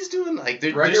Disney's doing like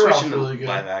they're Wreck-It Ralph's switching to really good.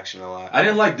 live action a lot. I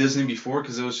didn't like Disney before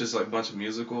because it was just like a bunch of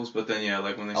musicals, but then yeah,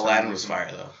 like when they started Aladdin was making-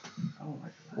 fire though. I don't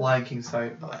like Lion King's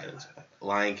type. Aladdin's fire.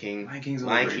 Lion King. Lion King's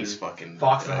Lion overrated. King's fucking.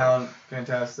 Fox and Hound,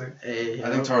 fantastic. Hey, I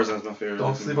think Tarzan's my favorite.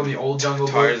 Don't sleep on the old Jungle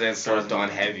Book. Tarzan started on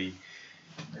heavy.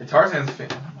 Hey, Tarzan's fan.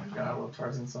 Oh my god, I love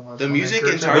Tarzan so much. The When music they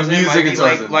in curse Tarzan music might be in like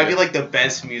Tarzan, might be yeah. like the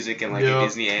best music in like Yeah. a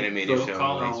Disney animated Phil film.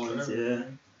 Collins. Like,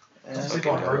 yeah. Don't sleep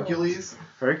on Hercules.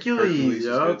 Hercules, is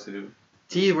yo. good too.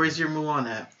 T, where's your Mulan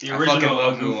at? The I fucking original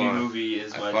love Goofy Mulan. movie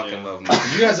is I my fucking jam. love Did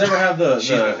Mulan. you guys ever have the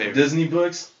She's my favorite. Disney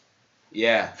books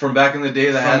Yeah. from back in the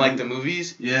day that From had like the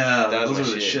movies, yeah, That was those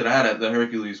my were the shit. shit. I had the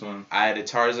Hercules one. I had a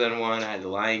Tarzan one, I had the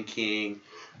Lion King.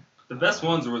 The best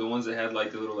ones were the ones that had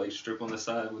like the little like strip on the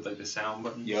side with like the sound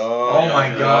button. Yo. Oh my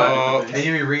yeah, god. yeah. And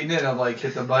you be reading it and I'm like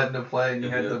hit the button to play and you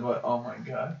hit the button. Oh my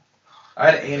god.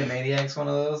 I had an Animaniacs one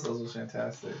of those. Those was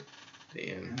fantastic.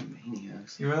 Damn.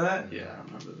 Maniacs. You remember that? Yeah, I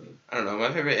remember that. I don't know.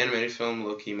 My favorite animated film,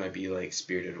 low key, might be like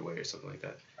Spirited Away or something like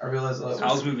that. I realized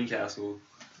Howl's Moving Castle.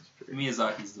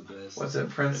 Miyazaki's the best. what's it?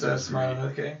 Princess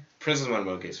Mononoke? Princess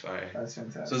Mononoke is fire. That's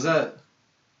fantastic. So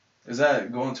is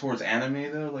that going towards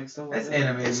anime though, like stuff like It's that?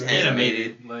 animated. It's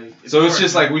Animated. Like So it's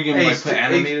just like we can Hey, like put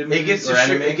animated movies or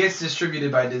anime. it gets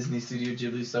distributed by Disney Studio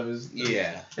Ghibli stuff.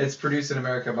 Yeah. It's produced in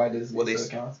America by Disney. Well, they so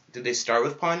it counts. Did they start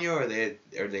with Ponyo or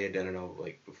they had done it all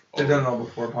like before? They've done it all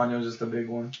before. Ponyo was just a big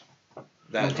one.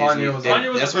 That Ponyo Disney, was-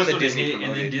 Ponyo was that's the when first the one to Disney hit, and then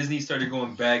promoted. Disney started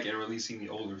going back and releasing the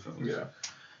older films. Yeah.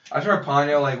 I remember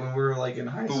Ponyo like when we were like in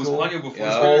high But was school. Ponyo before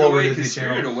Yeah. Spirited all over Away? Disney Because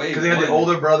Spirited Channel. Away. Because they had the won.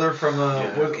 older brother from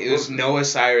Yeah. It was Noah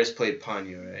Cyrus played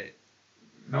Ponyo, right?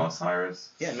 Noah Cyrus.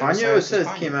 Yeah. Ponyo says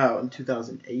came out in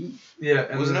 2008. Yeah,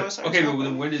 and Was then- Noah Cyrus? Okay, not but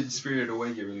then Ponyo? when did Spirited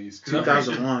Away get released? 'Cause I'm pretty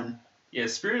sure- 2001. Yeah,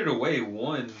 Spirited Away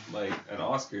won like an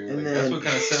Oscar. And Like, then- that's what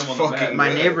kind of set him on the Fucking map. My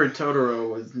good. Neighbor Totoro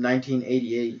was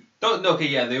 1988. No, okay,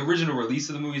 yeah, the original release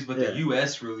of the movies, but Yeah. the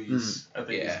U.S. release, I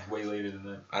think, Yeah. is way later than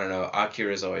that. I don't know.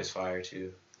 Akira's always fire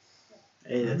too.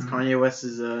 Hey, that's Mhm. Kanye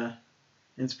West's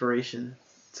inspiration.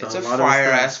 So It's a lot of fire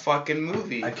stuff. ass fucking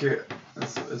movie.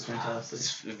 It's fantastic.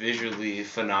 It's visually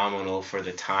phenomenal for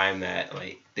the time that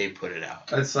like they put it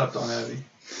out. I slept on heavy.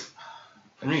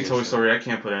 For me, Toy Story, I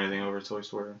can't put anything over Toy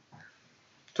Story.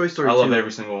 Toy Story I love 2.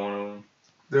 every single one of them.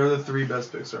 They're the 3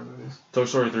 best Pixar movies. Toy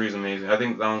Story 3 is amazing. I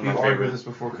think that one's my We've argued favorite. this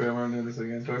before, because I'm going to do this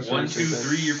again. Toy Story 1, 2, 2 is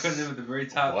 3. You're putting them at the very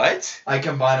top. What? I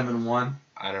combine them in one.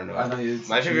 I don't know. I know it's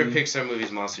My favorite cheating. Pixar movie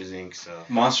is Monsters Inc. So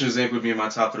Monsters Inc. would be in my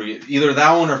top 3. Either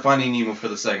that one or Finding Nemo for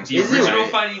the second The spot. Is it original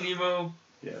right? Finding Nemo,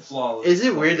 Yes. flawless. Is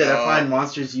it weird that I Oh. find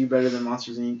Monsters U better than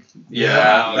Monsters Inc?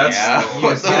 Yeah, that's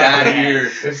yeah. get out of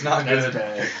here. It's not That's good.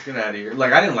 bad. Get out of here.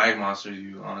 Like, I didn't like Monsters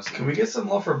U, honestly. Can we get some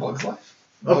love for Bug's Life?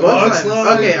 A Bug's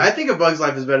Life. Okay, I think A Bug's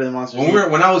Life is better than Monsters Inc.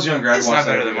 When I was younger, I'd It's watch not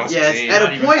that better than every Monsters day. Yes, Inc. at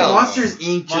Not a even point, close. Monsters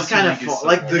Inc. just Monsters kind Inc. of is fall. so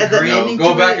Like bad. at the The ending.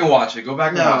 Go to back it, and watch it. Go back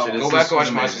and No. watch it. Go back and watch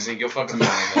amazing. Monsters Inc. You'll fucking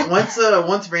love it.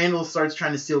 once Randall starts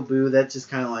trying to steal Boo, that's just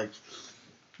kind of like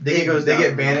They It goes get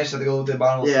down. banished. They go to the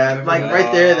bottom of the yeah, sea. like Yeah.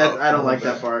 right there. That I don't like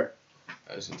that part.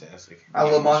 That was fantastic. I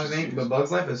love Monsters Inc., but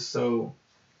Bug's Life is so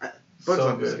Bug's so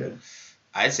Life is good. good.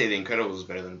 I'd say The Incredibles is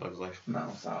better than Bug's Life.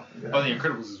 No, stop. Oh, The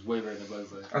Incredibles is way better than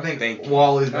Bug's Life. I think Thank you.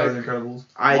 Wally's better than Incredibles.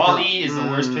 Wall-E is the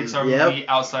worst Pixar yep. movie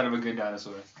outside of A Good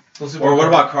Dinosaur. Or what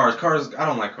about Cars? Cars, I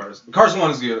don't like Cars. Cars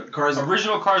 1 is good. Cars.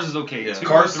 Original Cars is okay. Yeah. 2,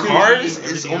 Cars 3, Cars is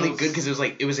everything only else- good because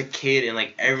it was a kid and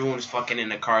like everyone was fucking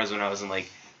into cars when I was in like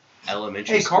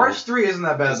elementary Hey, school. Cars 3 isn't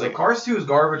that bad. It's though. like- Cars 2 is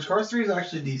garbage. Cars 3 is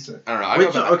actually decent. I don't know. I, Which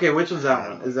go back- one, okay, which one's that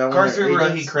one? Is that Cars one? 3 where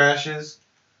he Agents? crashes.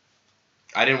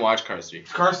 I didn't watch Cars 3.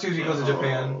 Cars 2 is he goes to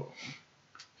Japan.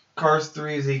 Cars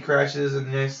 3 is he crashes and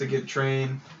he has to get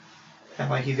trained. And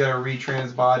like he's got to retrain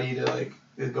his body to like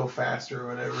go faster or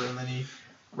whatever. And then he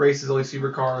races all these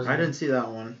supercars. I didn't see that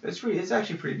one. It's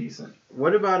actually pretty decent.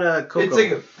 What about Coco? It's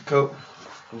like a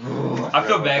I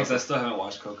feel bad because I still haven't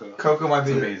watched Coco. Coco might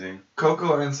It's be amazing. Coco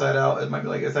or Inside Out. It might be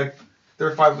like it's like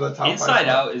they're 5 of the top 5. Inside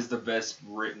Out is the best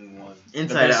written one.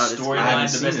 Inside the best Out is- I storyline, haven't the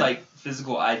seen best it. like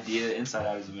physical idea. Inside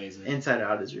Out is amazing. Inside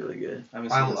Out is really good. I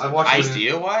haven't seen this. I watched it.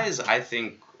 Idea wise, I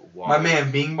think My Wall-E.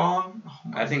 man Bing Bong. Oh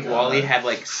my I think God. Wall-E had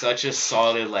like such a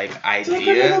solid like Take it to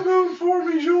the idea. moon for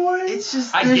me, Joy. It's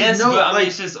just I there's guess, no, but I mean, like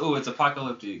it's just it's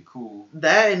apocalyptic, cool.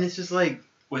 that, and it's just like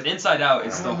With Inside Out,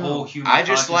 it's I the don't know. whole human I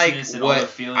just like consciousness and all the what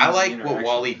feelings. I and like what interaction.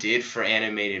 Wall-E did for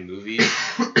animated movies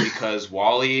because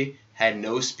Wall-E had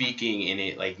no speaking in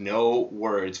it, like no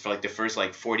words for like the first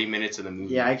like 40 minutes of the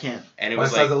movie. yeah, I can't. And it was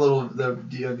Besides like the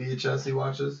VHS he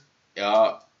watches.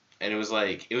 and it was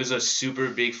like it was a super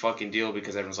big fucking deal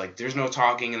because everyone's like, there's no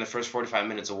talking in the first 45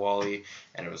 minutes of Wall-E,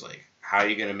 and it was like, how are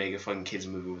you gonna make a fucking kids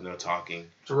movie with no talking?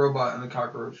 It's a robot and a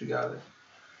cockroach. You got it.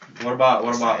 What about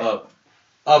Up?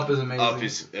 Up is amazing. Up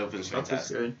is Up is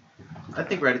fantastic. good. I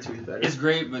think Ratatouille is better. It's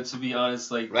great, but to be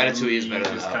honest, like Ratatouille is the better movie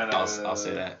than just Up. kinda- I'll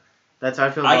say that. That's how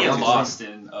I feel about I get Monsters, lost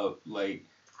in Up. Like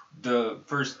the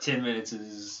first 10 minutes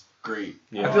is great.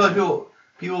 Yeah. I feel like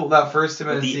people that first 10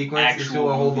 minute The sequence is actual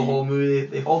people hold the movie. whole movie.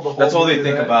 They hold the whole. That's all they movie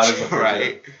think to about that. is the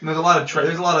Right. And there's a lot of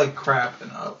there's a lot of crap in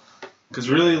Up. Because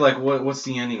really, like, what's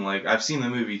the ending like? I've seen the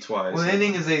movie twice. Well, the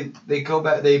ending is they go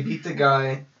back. They beat the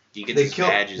guy. You get They his kill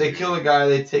badges. they kill the guy.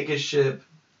 They take his ship.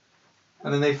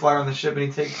 And then they fly on the ship,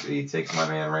 and he takes my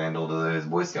man Randall to his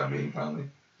Boy Scout meeting finally.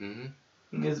 Mm-hmm.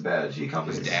 And his badge. He His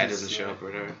accompanies dad him. doesn't show up or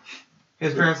whatever.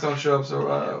 His parents don't show up,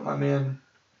 so my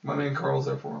man Carl's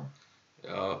there for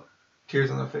him.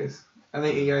 Tears on their face, and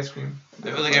they eat ice cream.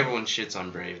 I feel like everyone shits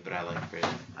on Brave, but I like Brave.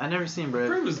 I never seen Brave.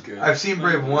 Brave was good. I've seen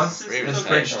Brave once Brave in is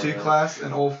French nice. 2 class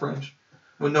in Old French,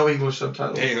 with no English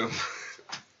subtitles. Damn.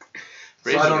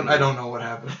 So I don't know what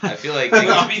happened. I feel like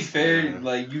To be fair,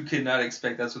 like you could not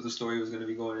expect that's what the story was gonna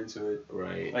be going into it.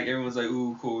 right. Like everyone's like,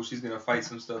 ooh, cool, she's gonna fight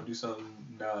some stuff, do something.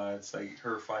 Nah, it's like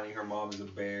her finding her mom as a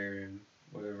bear and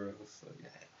whatever else.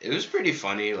 Like, It was pretty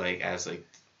funny, like as like,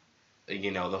 you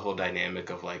know, the whole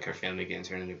dynamic of like her family getting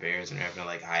turned into bears and they're having to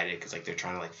like hide it because like they're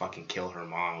trying to like fucking kill her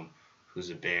mom, who's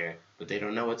a bear, but they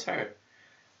don't know it's her.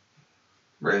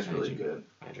 Brave's really good.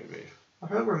 I enjoy Brave. I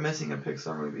feel like we're missing a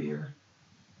Pixar movie here.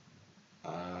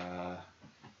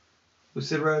 We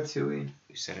said Ratatouille.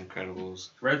 We said Incredibles.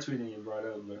 Ratatouille didn't get brought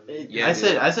up, but Yeah, I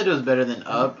said it was better than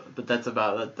Up, but that's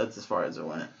that's as far as it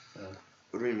went.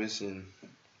 What are we missing?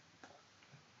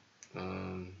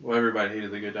 Well, everybody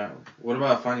hated the Good Dinosaur. What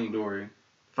about Finding Dory?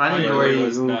 Finding Dory Dory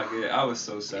was ooh. not good. I was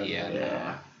so sad. Yeah, about that.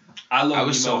 Yeah. I love I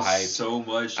was so Nemo hyped. so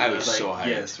much. I and was like, so hyped.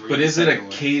 Yes, we're But the is it a second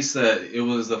one. case that it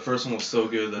was the first one was so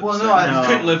good that Well, the no, second- No. You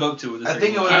couldn't live up to it. The I second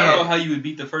think it one. would've I don't been- know how you would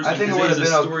beat the first I one think it because would've there's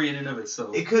a been a- story in and of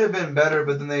itself. It could have been better,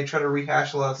 but then they tried to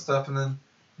rehash a lot of stuff, and then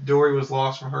Dory was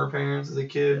lost from her parents as a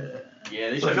kid.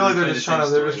 Yeah, they So I tried feel like to they're replay just the same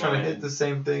trying to storyline. hit the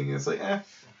same thing. It's like,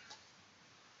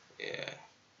 Yeah.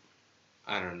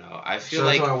 I don't know. I feel so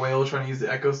like that's why a whale trying to use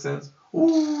the echo sense.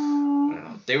 Ooh. I don't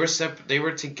know. They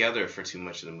were together for too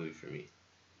much of the movie for me.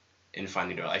 In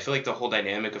Finding Dory, I feel like the whole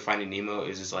dynamic of Finding Nemo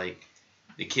is just like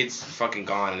the kid's fucking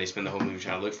gone and they spend the whole movie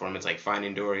trying to look for him. It's like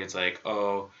Finding Dory. It's like,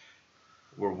 oh,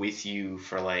 we're with you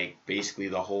for like basically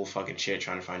the whole fucking shit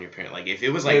trying to find your parent. Like if it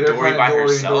was like Dory by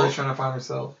herself, Dory's trying to find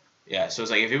herself. Yeah, so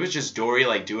it's like if it was just Dory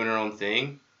like doing her own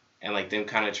thing, and like them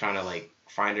kind of trying to like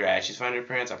find her as she's finding her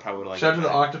parents, I probably would have liked. Shout out to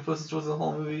the octopuses was the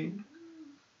whole movie.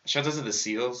 Shout out to the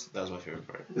seals. That was my favorite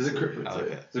part. Is it I like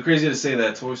that. Is it crazy to say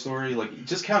that Toy Story, like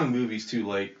just counting movies too,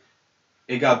 like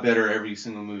it got better every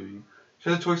single movie.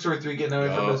 Shout out to Toy Story 3 getting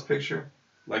nominated for Best Picture.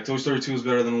 Like Toy Story 2 was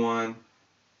better than 1.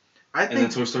 And then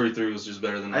Toy Story 3 was just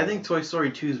better than 1. I think Toy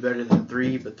Story 2 is better than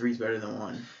 3, but 3 is better than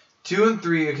 1. 2 and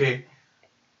 3, okay.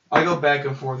 I go back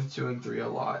and forth with 2 and 3 a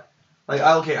lot. Like,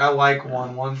 I like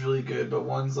 1. 1's really good, but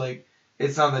 1's like,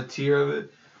 it's on the tier of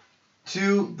it.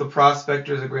 2, the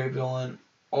Prospector is a great villain.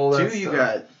 All that 2, you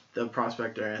got the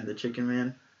Prospector and the Chicken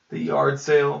Man. The yard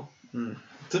sale.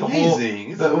 It's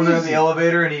amazing. When they're in the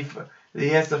elevator and he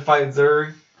has to fight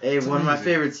Zurg. Hey, one of my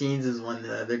favorite scenes is when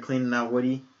they're cleaning out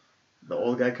Woody. The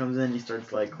old guy comes in, he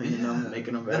starts like cleaning them,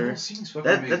 making them better.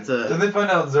 Then they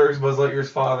find out Zurg's Buzz Lightyear's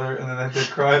father, and then they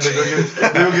cry and they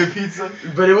go get pizza.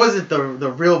 But it wasn't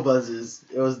the real Buzzes.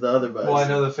 It was the other Buzz. Well, I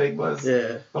know the fake Buzz.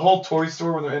 Yeah. The whole toy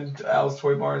store when they're in Al's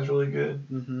Toy Barn is really good.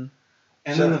 Mm-hmm.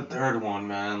 And then the third one,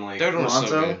 man, like third one was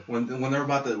so good. When they're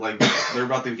about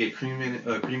to get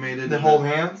cremated. They hold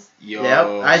hands. Yo,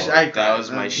 yep, that was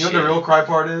my shit. You know what the real cry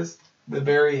part is? The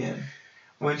very end,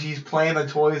 when she's playing the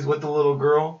toys with the little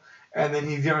girl, and then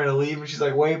he's getting ready to leave, and she's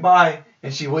like, "Wait, bye,"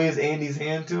 and she waves Andy's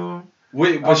hand to him.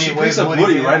 Wait, but she picks up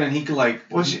Woody, right? And he can like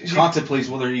contemplates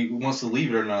whether he wants to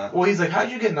leave it or not. Well, he's like,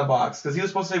 "How'd you get in the box?" Because he was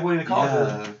supposed to take Woody to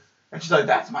college. Yeah. And she's like,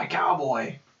 "That's my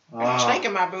cowboy." Snake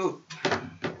in my boot.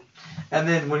 And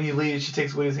then when he leaves, she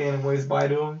takes Woody's hand and waves bye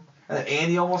to him. And then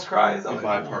Andy almost cries.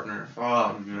 Goodbye, partner.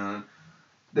 Oh man.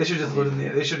 They should just live in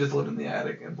the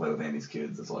attic and play with Andy's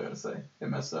kids. That's all I gotta say. They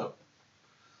messed up.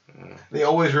 They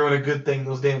always ruin a good thing.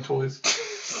 Those damn toys.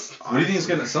 What do you think is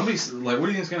gonna what do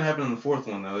you think is gonna happen in the fourth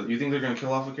one though? You think they're gonna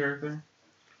kill off a character?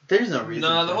 There's no reason.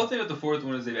 No, the whole thing with the fourth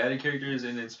one is they've added characters,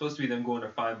 and it's supposed to be them going to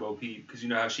find Bo Peep, because you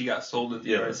know how she got sold at the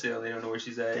yard sale. They don't know where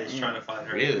she's at. It's trying to find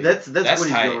her. Really? That's Woody's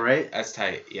tight. girl, right? That's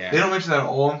tight. Yeah. They don't mention that at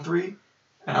all in 3,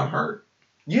 and I'm hurt.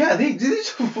 Yeah, they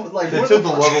took the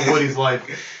love of Woody's life.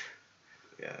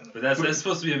 Yeah, but that's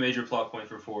supposed to be a major plot point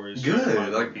for 4. Is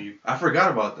good. Like I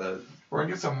forgot about that. We're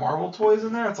gonna get some Marvel toys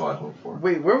in there. That's all I hope for.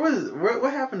 Wait,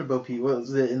 what happened to Bo Peep?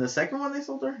 Was it in the second one they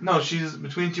sold her? No, she's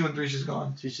between 2 and 3. She's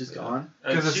gone. She's just gone.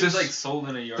 Because she was like sold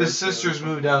in a yard. The sisters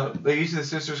moved out. They usually the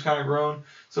sisters kind of grown,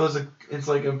 so it's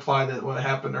like implied that what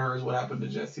happened to her is what happened to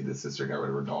Jessie. The sister got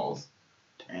rid of her dolls.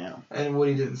 Damn. And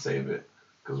Woody didn't save it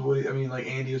because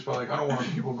Andy was probably like, I don't want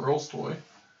a people girl's toy.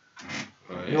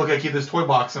 You look, I keep this toy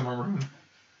box in my room.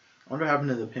 I wonder what happened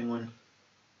to the penguin.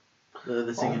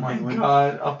 The singing penguin. Oh my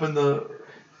god, up in the...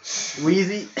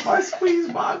 Wheezy. My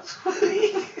squeeze box,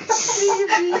 Wheezy.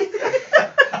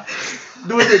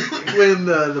 When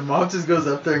the mom just goes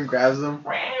up there and grabs him.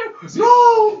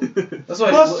 No! That's why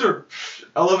Buster!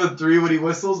 I love it 3 when he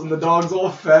whistles and the dog's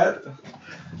all fat.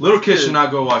 Little kids should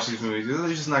not go watch these movies. They're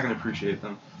just not going to appreciate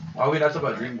them. Why are we not talking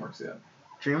about DreamWorks yet?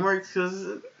 DreamWorks,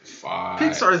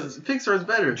 because Pixar's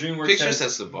better. DreamWorks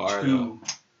sets the bar, though.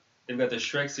 They've got the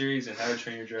Shrek series and How to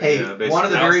Train Your Dragon. Hey, one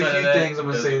of the very few things, I'm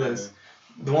going to say this.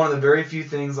 One of the very few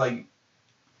things, like,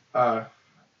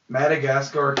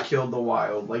 Madagascar killed the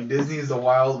wild. Like, Disney's The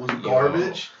Wild was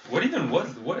garbage. What even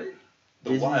was, The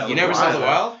Wild? You never saw The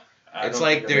Wild? It's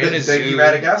like they're in a zoo.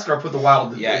 Madagascar put the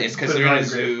wild. Yeah, it's because they're in a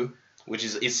zoo, which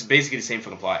is, it's basically the same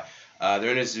fucking plot.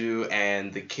 They're in a zoo,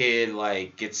 and the kid,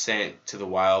 like, gets sent to the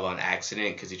wild on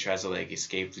accident because he tries to, like,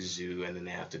 escape the zoo, and then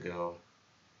they have to go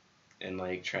and,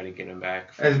 like, try to get him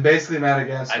back. It's basically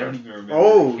Madagascar. I don't even remember.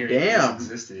 Oh, damn.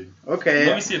 This existed. Okay.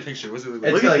 Let me see a picture. What's it look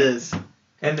like? Look at this.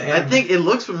 And I think it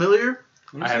looks familiar.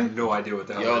 I have no idea what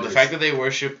the hell the fact that they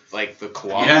worship, like, the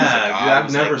koala. Yeah,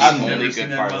 I've never seen the only that.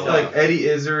 good part of like Eddie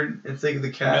Izzard, it's like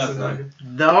the cast.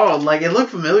 No, like, it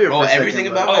looked familiar for a second. Everything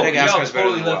about Oh, Madagascar y'all is better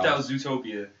totally than left Wild. out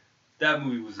Zootopia. That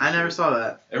movie was. I never saw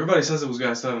that. Everybody says it was good.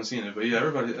 I still haven't seen it, but yeah,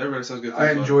 everybody says good things.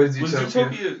 I enjoyed Was Zootopia.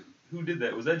 Zootopia? Who did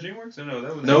that? Was that DreamWorks or no?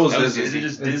 That was. No, it was Disney. Disney. Is it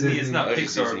just It's Disney? It's Disney. not It's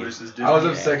Pixar Disney. versus Disney. I was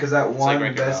upset because that won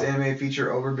like Best Wreck-It Ralph. Anime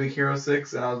Feature over Big Hero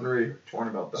 6, and I was very torn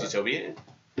about that. Zootopia?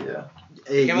 Yeah.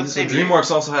 Hey, Came out the same year. DreamWorks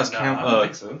also has I don't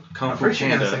think so. Kung I'm Fu pretty sure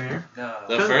Panda. the same year. Nah.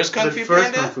 The first Kung Fu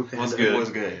first Panda? Kung Fu Panda Was good. It was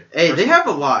good. Hey, they have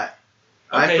a lot.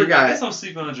 Okay, I forgot. I guess I'm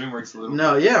sleeping on DreamWorks a little.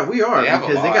 No, yeah, we are They have a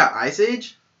because they lot. got Ice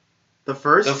Age. The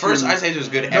first The first Ice Age was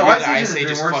good. No, Every Ice Age Ice is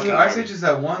Age is DreamWorks. fucking Ice garbage. Age is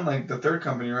that one, like the third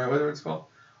company, right? Whatever it's called.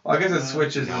 Well, I guess it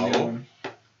switches No. when you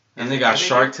And they got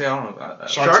Shark Tale. I don't know about that.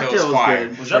 Shark Tale Tale's was fire.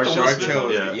 good. Was that the Will Shark Smith Tale?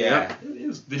 one? Yeah. Yeah. It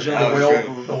was the That jungle. was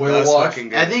whale- good. the whale That was watch. fucking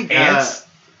good. I think Ants.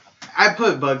 I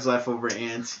put Bugs Life over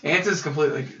Ants. Ants is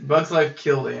completely. Bugs Life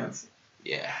killed Ants.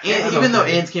 Yeah. Ants, is even though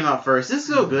okay. Ants came out first, it's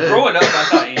so good. Growing up, I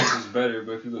thought Ants was better,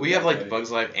 but if you look We have back like at it-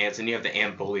 Bugs Life, Ants, and you have the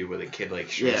Ant Bully where the kid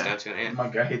like shrinks Yeah. down to an Oh ant. my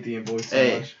god, I hate the Ant Boys so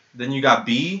Hey. much. Then you got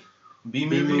B movie.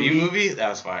 movie. B movie? That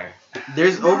was fire.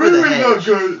 There's Over the Hedge.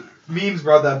 Good. Memes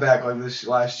brought that back like this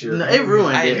last year. No, it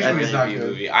ruined I it. hate I the Movie's think. not B good.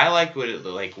 movie. I liked what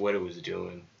it was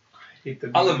doing. I hate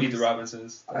the I love memes. Meet the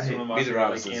Robinsons. That's I hate one of my Meet the favorite,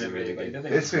 Robinsons is animated. really Like, good. that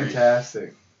thing It's was great.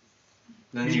 fantastic.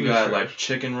 Then He's you really got trash. like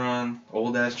Chicken Run,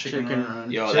 old ass Chicken,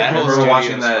 Run. Yo, Chicken that whole Run. studio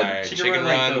Watching was that fire. Chicken Run, Run,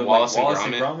 like the, Wallace and Wallace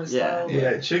and Gromit. Gromit Yeah. style.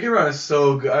 Yeah, Chicken Run is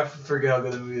so good. I forget how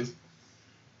good the movie is.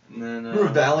 And then Remember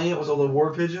Valiant was all the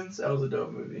war pigeons? That was a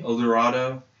dope movie. El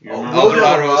Dorado. You Oh, remember? El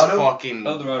Eldorado was Dorado? fucking.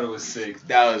 El Dorado was sick.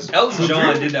 That was. Elton John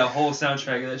Dream- did that whole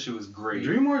soundtrack, and that shit was great.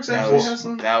 DreamWorks That actually was, has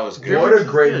some. that was good. What a is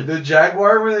great good. the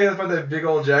Jaguar where they had to find that big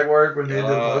old Jaguar when they did the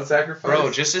blood sacrifice.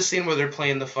 Bro, just the scene where they're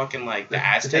playing the fucking like the The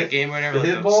Aztec hit- game or whatever, the like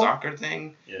hit the ball? soccer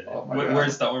thing. Yeah. Oh my where, God. where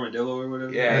it's the armadillo or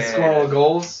whatever. Yeah, and yeah, score all yeah. the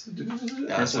goals.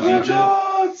 That's of what Egypt.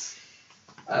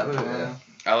 Yeah.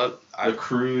 The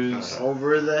Cruise.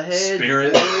 Over the Hedge.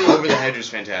 Spirit. Over the Hedge was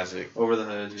fantastic. Over the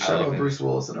Hedge. I Shout like out that. Bruce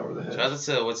Willis and Over the Hedge. Shout out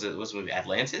to what's the movie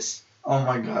Atlantis? Oh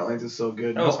my god, Atlantis is so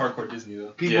good. That was hardcore Disney though.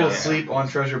 People Yeah. sleep on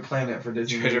Treasure Planet for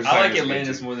Disney. Treasure movies. I like Planet was good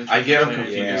Atlantis too. more than I get them Treasure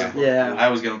confused. Planet. Yeah. I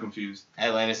always get them confused.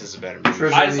 Atlantis is a better movie.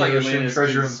 Treasure I in just the like Ocean, Atlantis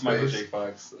Treasure in because it's Michael Space. J.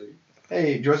 Fox. Like,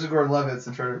 Hey, Joseph Gordon-Levitt's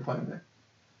in Treasure Planet.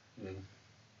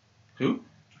 Who?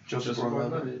 Joseph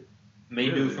Gordon-Levitt. Main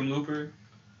Really? dude from Looper.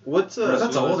 What's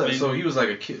That's Will old. Smith. So he was like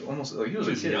a kid, almost like he He was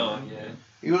was a kid. young, yeah.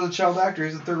 He was a child actor.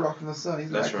 He's the third Rock from the Sun. He's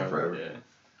been That's acting right. forever. Yeah.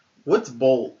 What's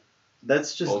Bolt?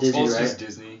 That's just Bolt's Disney, Bolt's right? just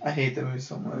Disney. I hate that movie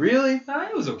so much. Really? Nah,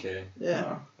 it was okay.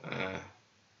 Yeah. I don't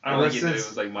Ever like it that it since-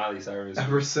 was like Miley Cyrus.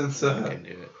 Ever since I can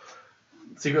do it.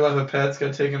 Secret Life of Pets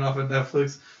got taken off of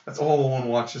Netflix, that's all one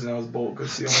watches now is Bolt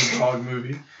because it's the only dog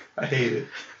movie. I hate it.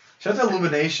 Shout out to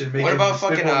Illumination. Making What about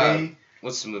fucking, Despicable Me.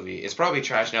 What's the movie? It's probably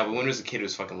trash now, but when I was a kid, it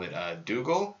was fucking lit.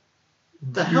 Dougal?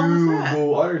 The hell was that?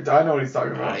 Google. I know what he's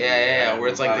talking about. Yeah, where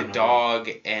it's I like don't the know. dog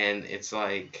and it's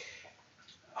like.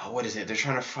 Oh, what is it? They're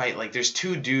trying to fight. Like, there's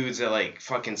two dudes that like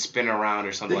fucking spin around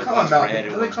or something. They Like call him one's Mountain. red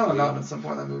and They one's call him blue. Mountain at some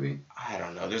point in that movie. I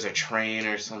don't know. There's a train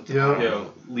or something. Yeah. I don't Yo,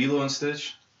 know. Lilo and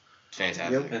Stitch,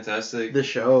 Fantastic. Yep. fantastic. The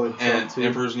show And itself too.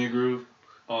 Emperor's New Groove,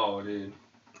 Oh, dude.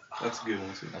 that's a good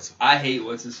one too. That's I hate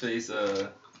what's his face.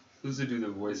 Who's the dude that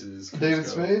voices? David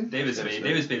Cusco? Spade? David Spade.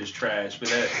 David Spade is trash, but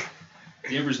that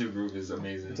the Emperor's New Groove is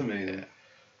amazing. It's amazing.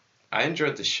 I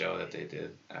enjoyed the show that they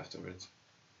did afterwards.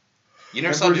 You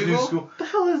never saw Emperor's New Dougal? School. What the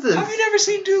hell is this? Have you never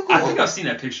seen Dougal? I think I've seen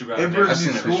that picture about Emperor's I've it.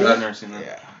 seen that School? picture. I've never seen that.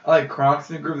 Yeah. I like Kronk's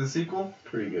New Groove, the sequel.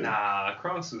 Pretty good. Nah,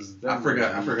 Kronks was. I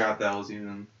forgot that was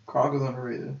even. Kronk was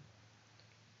underrated.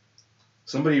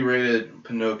 Somebody rated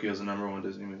Pinocchio as the #1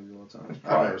 Disney movie of all time.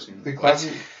 I've never seen The it.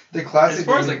 classic. The classic. As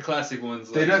far as like classic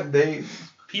ones, they like don't. They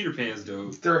Peter Pan's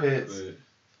dope. they're hits. But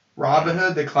Robin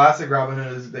Hood, the classic Robin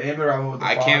Hood is the animated Robin Hood with the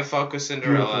I fox. can't fuck with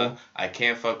Cinderella. Beautiful. I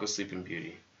can't fuck with Sleeping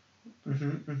Beauty.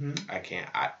 Mm-hmm. I can't.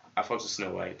 I fuck with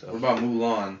Snow White What though. about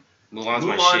Mulan? Mulan's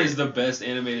my Mulan shit. is the best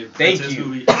animated Thank princess you.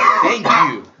 movie. Thank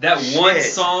you. That one Shit.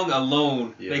 song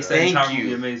alone Yeah. makes that Thank entire you.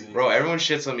 movie amazing. Bro, everyone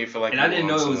shits on me for like and I didn't Mulan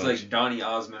know it so was much. like Donny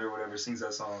Osmond or whatever sings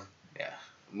that song.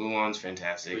 Mulan's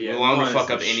fantastic. But yeah, Mulan would Mulan fuck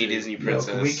is up the any shit. Disney Yo,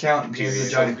 princess. can we count James period.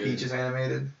 and Johnny So good. Peaches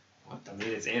animated? I mean,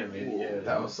 it's animated, yeah.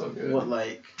 That was so good. What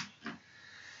like?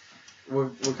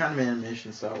 What kind of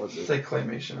animation style was It's it? like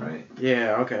claymation, right?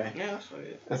 Yeah. Okay. Yeah, that's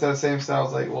right. It's that same style.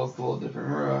 It's like, well, it's a little different.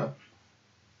 Remember,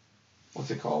 what's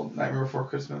it called? Nightmare Before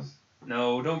Christmas.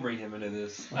 No, don't bring him into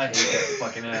this. I hate that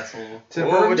fucking asshole. Tim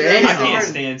Whoa, Burton? damn. I can't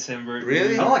stand Tim Burton.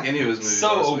 Really? I don't like any of his movies. So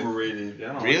honestly. overrated. Yeah,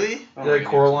 I don't Really? Like, I don't Yeah, like any of his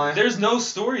Coraline. There's no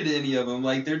story to any of them.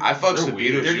 Like they're I fucks They're with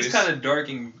weird. Beetlejuice. they're just kind of dark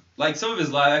and like some of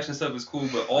his live action stuff is cool,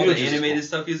 but all the Beetlejuice is animated cool.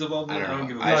 stuff he's involved in, I I don't don't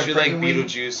give know. a I fuck. actually like Frankenweenie?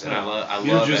 Beetlejuice, and I love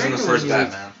Beetlejuice in the first Frankenweenie.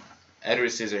 Batman. Edward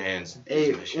Scissorhands. Hey,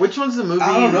 He's my shit. which one's the movie?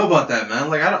 I don't know about that, man.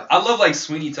 Like I don't. I love like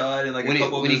Sweeney Todd and like when a he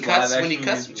couple when of he his cuts live when he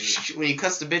action cuts movies. when he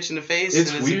cuts the bitch in the face.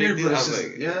 It's and a big weird, deal. but I it's was just,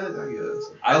 like, yeah, I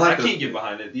guess. I like can't the- get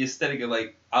behind it. The aesthetic of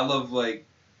like I love like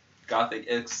gothic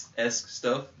esque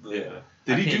stuff, but Yeah. I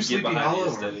Did he can't do get Sleepy behind the Hollow? Or,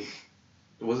 aesthetic.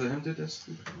 was it him did this?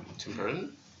 Tim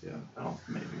Burton. Yeah, I don't.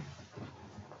 Maybe.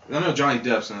 I know Johnny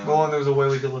Depp's in it. Go on, there was a way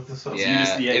we could look this up. Yeah.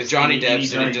 So you just, if Johnny any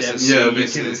Depp's in Johnny it, just Depp assume- Yeah, movie, you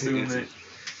basically, can assume it's- that.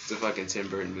 It's a fucking Tim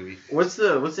Burton movie. What's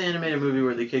the animated movie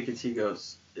where the kid can see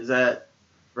ghosts? Is that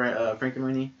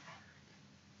Frankenweenie?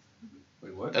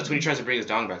 Wait, what? That's when he tries to bring his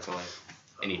dong back to life.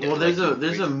 And he Well, does,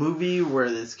 there's a movie where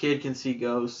this kid can see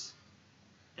ghosts,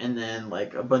 and then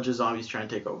like a bunch of zombies try and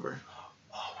take over.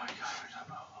 Oh my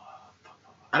god.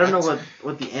 I don't know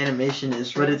what the animation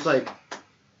is, but it's like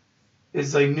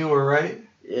It's like newer, right?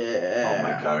 yeah. Oh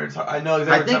my god, I know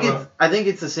exactly. I think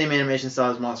it's the same animation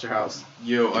style as Monster House.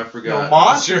 Yo, I forgot. Yo,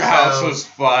 Monster House was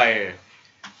fire.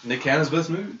 Nick Cannon's best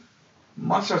movie?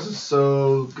 Monster House is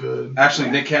so good.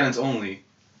 Actually, Nick Cannon's only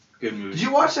good movie. Did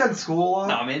you watch that in school a lot?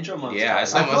 Nah, man, Joe Monster. Yeah,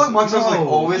 House. I I feel like Monster House like No,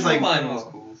 always like Mine was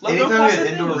cool. anytime we Class had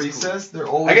at indoor was cool. recess, they're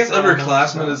always. I guess throwing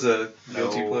Underclassmen Monster is a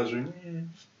guilty No. pleasure.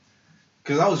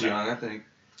 Because I was young, I think.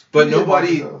 But House.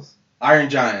 nobody... Monster House. Iron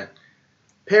Giant.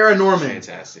 Paranorman.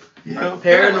 Fantastic. Yeah.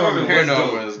 Paranorman.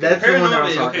 Paranorman was good. That's the one that I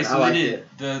was Paranorman. talking. Okay, so I like they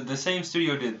it. did the same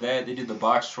studio did that. They did the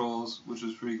Box Trolls, which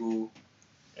was pretty cool,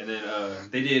 and then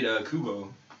they did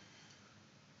Kubo.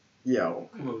 Yo.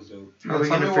 Kubo was dope. Are we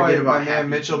Tell me gonna why forget about my man Happy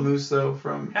Mitchell Feet? Musso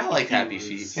from I like Happy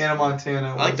Feet. Hannah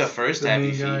Montana. I like the was first the Happy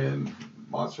main Feet. guy in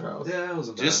Monster House. Yeah, that was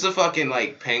a bad. Just the fucking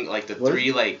like the What?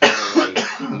 3 like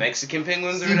Mexican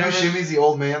penguins or Steve whatever. Buscemi's the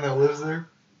old man that lives there.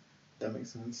 That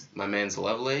makes sense. My man's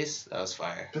Lovelace. That was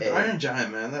fire. But the Iron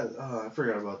Giant, man, I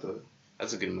forgot about that.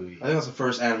 That's a good movie. I think that's the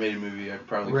first animated movie I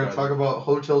probably We're gonna talk about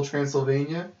Hotel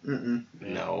Transylvania. Mm-mm.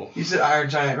 No. You said Iron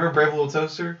Giant. Remember Brave Little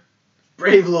Toaster?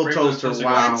 Brave Little Brave Toaster. Toaster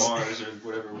Wow. Mars or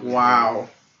whatever it was. Wow.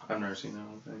 I've never seen that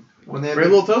one thing. When they had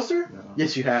Brave the- Little Toaster? No.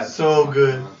 Yes, you have. so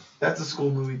good. That's a school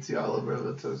movie too. I love Brave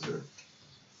Little Toaster.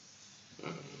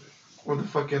 Or the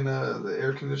fucking the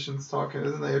air conditioning's talking.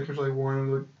 Isn't the air conditioner like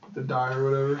warning them to die or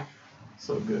whatever?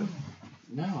 So good.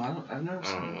 No, I've never I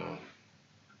seen don't that. know.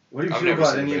 What do you I've feel never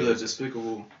about seen any of Brave. the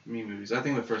Despicable Me movies? I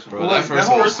think the first one. Bro, Well, that like, first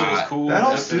that one whole- was It was hot. cool. That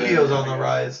whole After studio's on the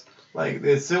rise. Like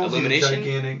the still was Illumination?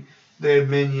 gigantic. They had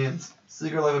Minions,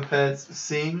 Secret Life of Pets,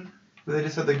 Sing, but they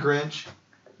just had the Grinch.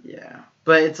 Yeah.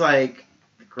 But it's like,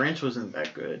 Grinch wasn't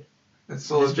that good. It's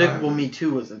still a Despicable giant. Me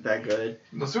 2 wasn't that good.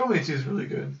 No, Despicable Me 2 is really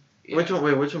good. Yeah. Which one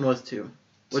was 2?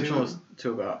 Which Two. one was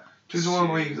 2 about? 2's the one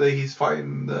where he's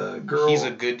fighting the girl. He's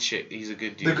a good chick. He's a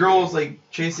good dude. The girl's like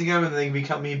chasing him, and then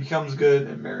he becomes good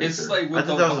and marries It's her. like I with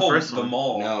thought the that was the whole first the one.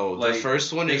 mall. No, like, the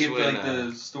first one they is get to, when like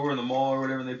the store in the mall or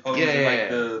whatever, and they pose. Yeah, and, yeah,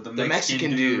 like yeah. the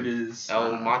Mexican dude is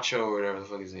El Macho or whatever the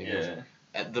fuck his name is.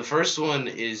 yeah, The first one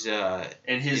is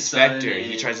and his Inspector. son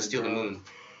He tries to is steal the girl. moon.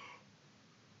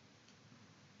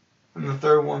 And the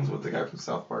third one's with the guy from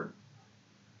South Park.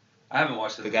 I haven't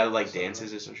watched it. The guy that like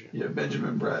dances or some shit. Yeah,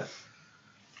 Benjamin Bratt.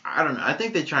 I don't know. I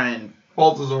think they try and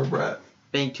Balthazar Bratt.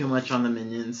 bank too much on the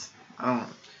Minions. I don't know.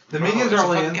 The Bro, Minions it's are a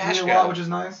only fucking in cash a grab. lot, which is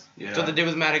nice. Yeah. That's what they did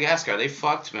with Madagascar. They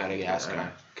fucked Madagascar. Yeah.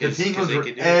 The 'Cause Penguins they were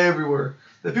could do it. everywhere.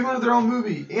 The people have their own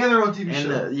movie and their own TV And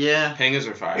show. yeah, Penguins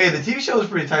are fire. Hey, the TV show was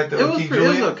pretty tight though. it was King pretty, it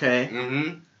was Julian. okay.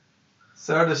 Mm-hmm.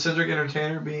 Shout out to Cedric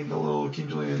Entertainer being the little King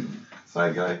Julian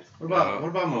side guy. What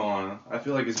about Moana? I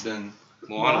feel like it's been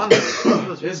Moana's Moana-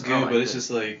 good. it's I good, liked but it's it.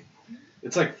 just like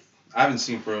it's like I haven't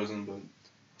seen Frozen, but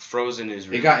Frozen is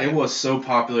really it was so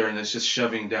popular and it's just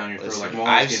shoving down your throat. Listen, Like Moana's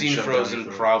I've getting seen shoved down your Frozen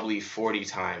throat. probably 40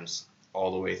 times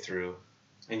all the way through.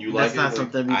 and you That's like not it.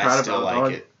 something to be I proud still about, like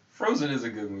dog. it. Frozen is a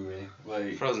good movie.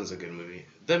 Like Frozen's a good movie.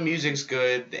 The music's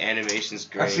good. The animation's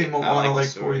great. I've seen I Moana the like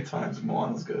story. 40 times.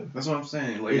 Moana's good. That's what I'm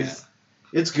saying. Like Yeah.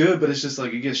 it's good, but it's just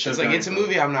like it gets shoved It's like down it's a your throat.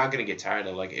 movie I'm not gonna get tired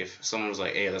of. Like if someone was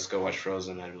like, "Hey, let's go watch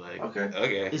Frozen," I'd be like, Okay.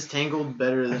 "Okay." Is Tangled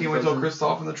better I than can't wait till Frozen?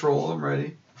 Kristoff and the Troll. I'm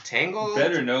ready. Tangled.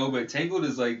 better no, but Tangled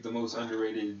is like the most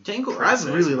underrated. Tangled? I princess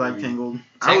really like movie. Tangled.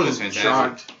 I Tangled was is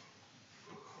fantastic. shocked.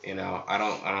 You know, I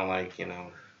don't like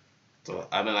So,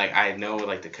 I mean, like I know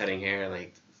like the cutting hair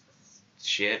like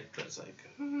shit, but it's like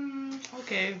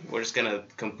okay, we're just gonna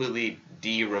completely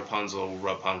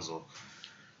de-Rapunzel.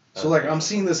 So like I'm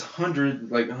seeing this 100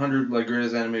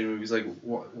 greatest animated movies. Like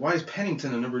why is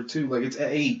Pennington a number 2? Like it's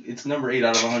at 8. It's number 8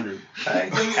 out of 100.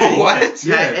 What?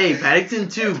 Yeah. Hey, Paddington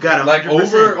 2 got 100%. Like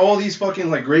over all these fucking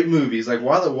like great movies. Like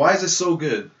why is it so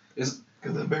good? Is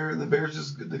Because the bear's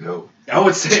just good to go. I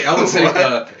would say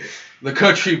What? the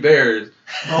Country Bears.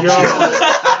 Yo.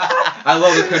 I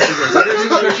love the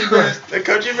Country Bears. The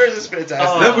Country Bears is fantastic.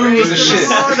 That movie was a shit.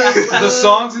 Oh, that's The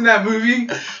songs in that movie,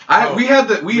 we had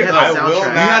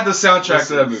the soundtrack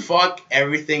to that movie. Fuck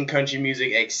everything country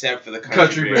music except for the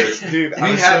Country Bears. Dude, We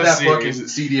I'm had so that serious. fucking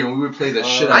CD and we would play the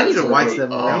shit out I of it. need to watch that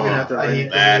movie. I'm gonna have to I write hate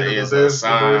it. That the is bears. a The bears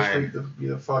sign. freak me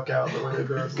the fuck out the way the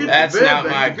bears look. That's Get the not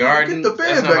band my back garden. together. Get the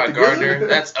That's band not my back together. gardener.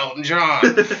 That's Elton John.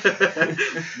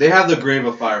 They have the Grave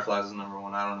of Fireflies as number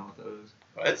 1. I don't know what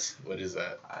that is. What is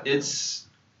that?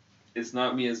 It's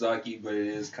not Miyazaki, but it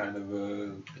is kind of a.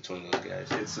 Between those guys.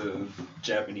 It's a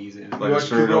Japanese You anime. Like watch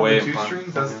Spirited Kubo Away and and Two Fun-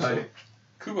 Strings? That's Fun tight.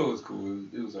 Kubo was cool.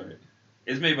 It was alright.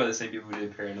 It's made by the same people who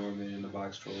did Paranorman and the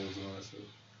Box Trolls and all that stuff.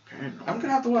 I'm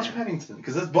gonna have to watch Paddington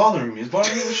because that's bothering me. It's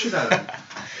bothering me the shit out of me.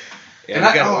 Yeah, And you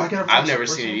I gotta- gotta I've watch never the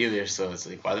first seen it one. either, so it's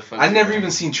like, why the fuck? I've never even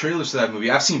seen trailers to that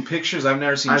movie. I've seen pictures. I've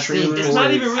never seen I've seen trailers. It's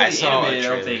not even I really saw a animated. I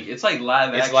don't trailer. think it's like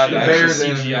live It's action. live Like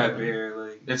action. CGI bear.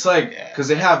 Like It's like Yeah. because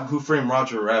they have Who Framed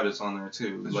Roger Rabbit's on there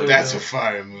too. Like, That's a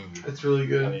fire movie. It's really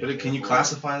good. but can you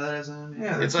classify that as an anime? Yeah,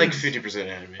 It's that's like good. 50%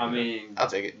 anime. I mean, I'll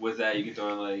take it. with that you can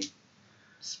throw in like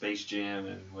Space Jam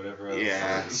and whatever else.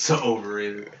 Yeah. It's so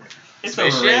overrated. It's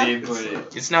Space overrated, Jam?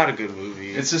 but It's not a good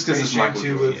movie. It's just because Space it's Jam Michael 2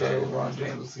 Jordan. with yeah. LeBron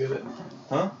James. Let's get it.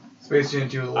 Huh? Space Jam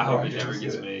 2 with LeBron I hope it James. never let's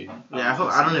gets get it. made. Yeah,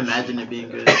 I don't imagine it being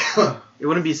good. It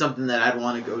wouldn't be something that I'd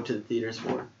want to go to the theaters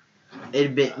for.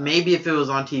 It'd be maybe if it was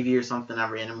on TV or something. I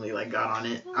randomly like got on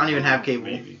it. I don't even have cable.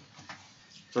 Maybe.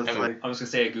 So it's I mean, like, I'm just gonna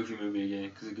say a Goofy movie again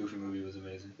because the Goofy movie was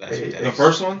amazing. That's Hey, what The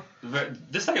first one?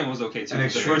 The second one was okay too. An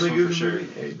but the first extremely one for good sure.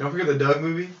 movie. Hey, don't forget the Doug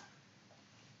movie.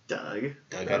 Doug.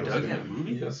 Doug That Doug had a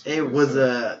movie? Yes. Hey, was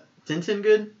Tintin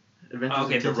good? Adventures Oh,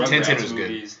 okay, of the Tintin? Tintin Rugrats was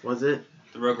good. movies. Was it?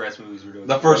 The Rugrats movies were dope.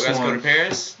 The first Let's go one. to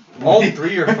Paris. All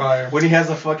three are fire. When he has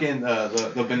the fucking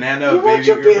the banana You baby want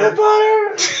your girl. peanut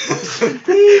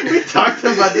butter? We talked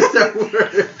about this at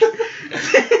work.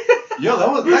 Yo,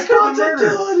 that could be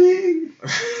murder.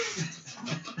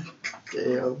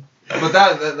 Damn. But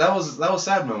that was a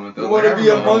sad moment though. You want to Like, I be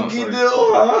a remember I was monkey like-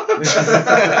 dill,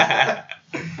 huh?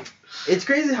 It's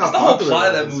crazy how the whole popular plot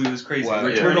of it that was. movie was crazy. What?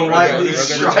 Return Yeah. of Lightning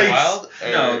Rugrats. strikes. Wild?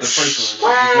 No, the first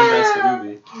one. Like, before that's the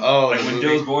movie. Oh, Like the when movie?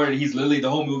 Dill's born, and he's literally the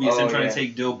whole movie is him Oh, trying yeah. to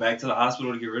take Dill back to the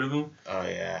hospital to get rid of him. Oh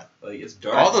yeah. Like it's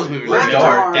dark. All those movies It are never-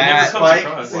 dark. It never That- comes Spike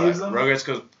across. saves them. Rugrats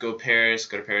go to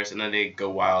Paris, and then they go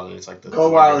wild, and it's like the Go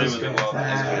Wild is They went wild.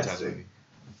 fantastic.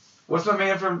 What's my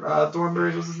man from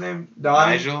Thornberrys? What's his name?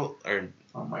 Donnie? Nigel or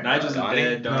Oh my Nigel's god. a Donnie?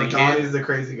 dad. No, Donnie. kid? Donnie's the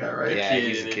crazy guy, right? Yeah, Kid,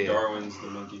 he's a and then kid. Darwin's the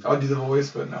monkey. I'll do the voice,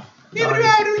 but no. Donnie.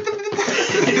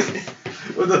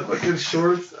 With the fucking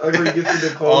shorts. Like when he gets in the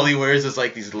all clothes. he wears is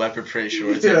like these leopard print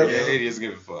shorts. Yeah. every day. He doesn't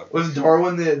give a fuck. Was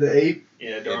Darwin the ape?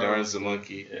 Yeah, Yeah, Darwin's the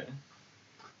monkey. Yeah.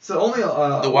 So only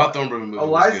The Wild Thornberry movie. was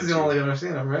Eliza's good, the too. only that can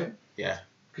understand him, right? Yeah.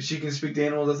 Because she can speak to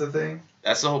animals. That's the thing.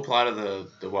 That's the whole plot of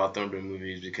the Wild Thornberry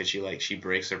movie is because she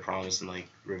breaks her promise and like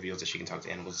reveals that she can talk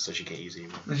to animals, so she can't use it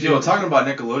anymore. And she- Yo, talking about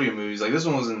Nickelodeon movies, like this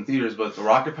one was in theaters, but the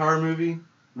Rocket Power movie,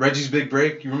 Reggie's Big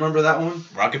Break, you remember that one?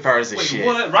 Rocket Power is the Wait, shit.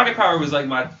 what? Rocket Power was like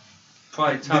my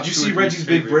probably top. Did you 2 or see 3 Reggie's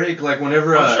Big favorite. Break? Like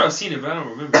whenever I'm sure I've seen it, but I don't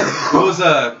remember. it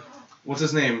was what's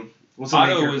his name? What's the main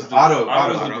Otto character? was the Otto. was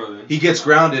the Otto. brother. He gets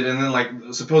grounded and then like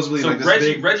supposedly So like this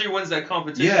Reggie big. Reggie wins that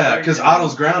competition. Yeah, right? because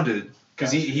Otto's grounded.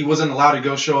 Because Gotcha. he wasn't allowed to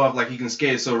go show off like he can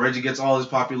skate, so Reggie gets all his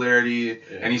popularity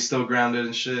Yeah. and he's still grounded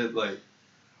and shit. Like,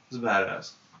 it's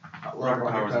badass. Rocket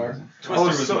Power's Power. amazing. Twister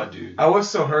was so- my dude. I was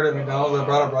so hurt at McDonald's I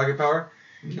brought up Rocket Power.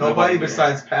 Nobody Nobody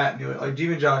besides Pat knew it. Like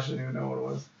even Josh didn't even know what it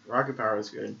was. Rocket Power is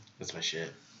good. That's my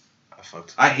shit. I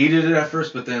fucked. I hated it at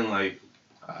first, but then like,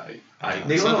 I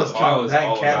Nickelodeon was I fun. was That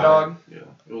all and Cat about Dog. yeah,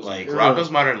 it was Like Ugh. Rocko's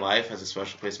Modern Life has a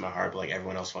special place in my heart, but like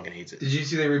everyone else fucking hates it. Did you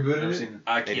see they rebooted Never it? seen it.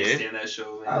 I They can't did? stand that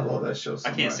show. Man. I love that show so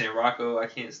I can't much. stand Rocco. I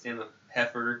can't stand the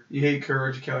heifer. You hate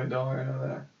Courage, Kelly Dollar. I know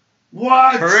that.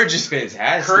 What? Courage is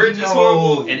fantastic. Courage is No.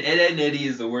 horrible, and Ed, Edd n Eddy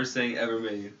is the worst thing ever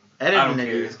made. Ed, I Edd don't n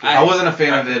Eddy care. is good. I wasn't a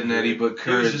fan of I- Ed and Eddie, but It was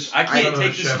Courage. just, I I can't don't know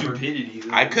take the Shepherd. stupidity.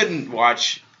 I couldn't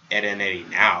watch Ed and Eddie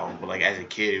now, but like as a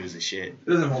kid, it was the shit. It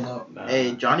doesn't hold up. Nah.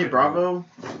 Hey, Johnny Bravo.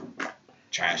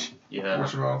 Trash. Yeah.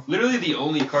 What's wrong? Literally the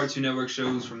only Cartoon Network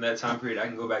shows from that time period I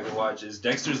can go back and watch is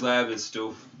Dexter's Lab is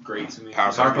still great to me.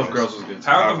 Powerpuff Girls was good.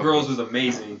 Powerpuff Girls was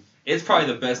amazing. It's probably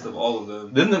the best of all of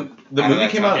them. Then the Out of movie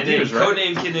that came time. out in And then theaters, right?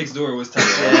 Codename Kid Next Door was tight.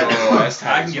 Oh, that's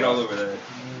tight I as can get well. all over that.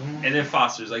 And then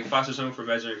Foster's, like Foster's Home for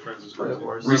Imaginary Friends was great. Of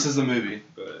course. Reese is the movie.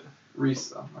 But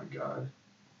Reese. Oh my god.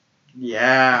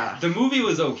 Yeah. the movie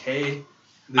was okay.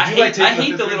 Did I you hate, like Taking I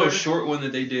hate the Fifth little Grade? short one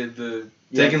that they did. The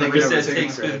Taking the Taking Recess Taking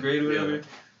Takes the Fifth Grade or whatever. Yeah.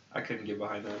 I couldn't get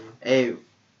behind that one. Hey,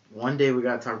 one day we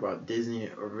gotta talk about Disney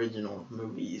original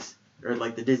movies. Or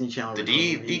like the Disney Channel The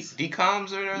original movies.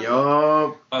 DComs or whatever?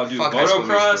 Yup. Oh, dude, Fuck High School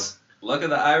Motocross, Luck of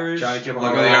the Irish. Johnny Kimmel.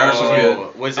 Luck of the Irish was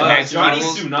good. Was it Max Johnny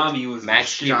Keeble's? Tsunami was Max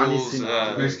the shit. Johnny Keeble's,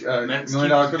 Tsunami. Max $1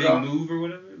 Million Keeble's Big Cookout? Move or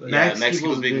whatever. Like, Yeah, Max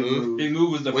Keeble's Big Move. Big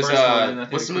Move was the Was first one. And I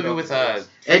think what's the it movie came with out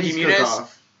before Eddie's Frankie Muniz?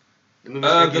 Cook-Off. The movie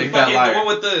that. with The Frankie Big Fat fucking Liar. the one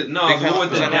with the Big the Fat- one with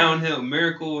was the that downhill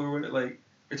miracle or what? Like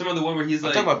you're talking about the one where he's I'm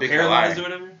like talking about Big Fat paralyzed Liar. or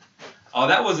whatever. Oh,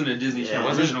 that wasn't a Disney Yeah, Channel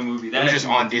was it? original movie. It That was just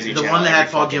actually on Disney The Channel. one that had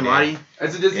every Paul fucking day. Giamatti.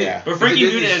 It's a Disney. Yeah. But Frankie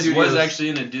It's a Disney Muniz was Studios. actually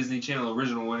in a Disney Channel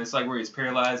original one. It's like where he's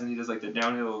paralyzed and he does like the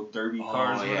downhill derby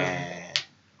cars. Oh or whatever. yeah.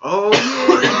 Oh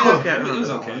yeah. Okay. I It remember was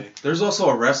that okay. one. There's also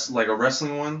a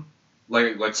wrestling one, like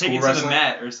Take school it to the wrestling.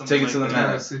 mat or something. Take it to like the that.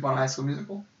 mat. Sleep on High School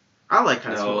Musical. I like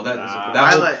High No, School. that Nah. that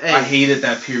was, I like- hey. I hated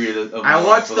that period of my I life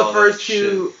watched with the all first that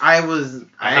two. I was.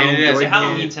 I hated it as a enjoyed kid.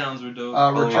 Halloween them. Towns were dope.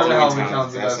 Return to Halloween Halloween Town, Town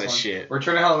is the that's best the one. shit.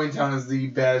 Return to Halloween Town is the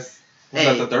best Was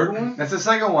that the third one? That's the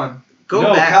second one. Go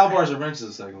no, back. Calabar's Revenge is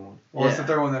the second one. Well, what's the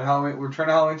third one then? Halloween. Return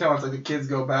to Halloween Town. It's like the kids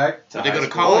go back. They go to high school.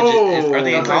 college. Are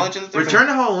they in Oh. college in the third Return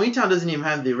to Halloween Town doesn't even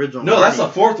have the original. No, that's the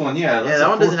Marty. fourth one. Yeah, that's that the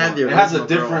one doesn't fourth have the It has a original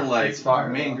girl. different like It's fire,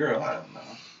 main though. girl. I don't know.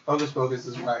 Hocus Pocus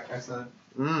is whack. I said.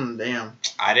 Damn.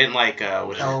 I didn't like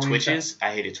what is it, Halloween Twitches.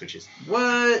 I hated Twitches.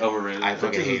 What? Overrated. I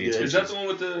fucking Twitches hated was good. Is Twitches. that the one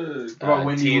with the What about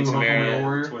Wendy T and Wu, Huckleberry Tamara.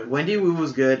 Warrior? twins? Wendy Wu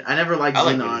was good. I never liked I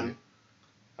like Xenon. Wendy.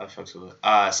 I fucks with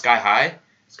it. Sky High.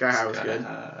 Sky High was Sky good.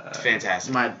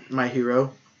 Fantastic. My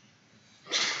hero.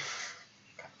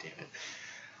 God damn it.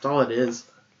 That's all it is.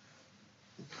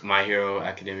 My Hero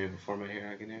Academia before My Hero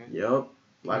Academia. Yup.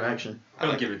 Live action. I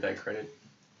don't give it that credit.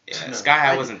 Yeah, No. Sky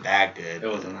High wasn't that good. It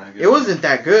wasn't that good. It wasn't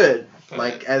that good. But-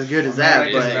 Like as good as Man, that,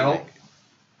 they just but melt.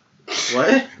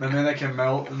 what? The man that can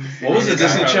melt. And What was the Yeah.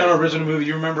 Disney Channel original movie?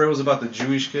 You remember it was about the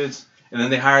Jewish kids, and then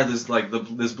they hired this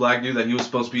this black dude that he was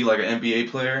supposed to be like an NBA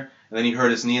player, and then he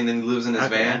hurt his knee, and then he lives in his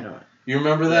Okay, I van. know it. You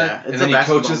remember that? Yeah, and it's then a he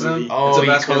basketball coaches movie. him. Oh, it's a he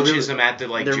basketball coaches movie. them at the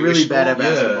like They're Jewish really bad at school?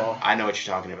 Yeah. basketball. I know what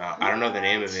you're talking about. I don't know the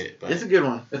name of it, but It's a good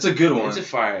one. It's a good one. it's a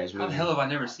fire ass How movie. the hell have I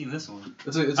never seen this one?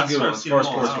 It's a I good swear one I've as seen far as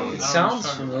them all. sports I don't- goes. I don't-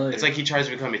 Sounds familiar. It's like he tries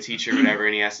to become a teacher or whatever,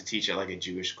 and he has to teach at like a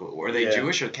Jewish school. Were they Yeah.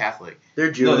 Jewish or Catholic? They're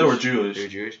Jewish. No, they were They Jewish. were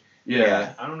Jewish.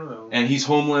 Yeah. I don't know. And he's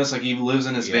homeless, like he lives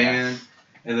in his Yeah. van,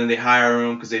 and then they hire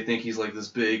him because they think he's like this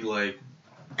big like.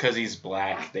 Because he's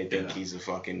black, they think Yeah. he's a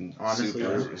fucking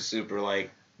Honestly, super like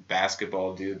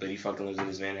basketball dude, but he fucking lives in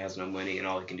his van, has no money, and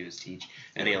all he can do is teach.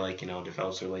 And he like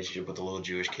develops a relationship with the little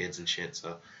Jewish kids and shit.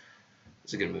 So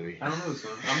it's a good movie. I don't know this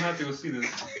one. I'm gonna have to go see this.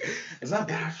 It's not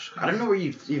bad. I don't know where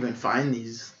you even find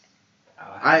these.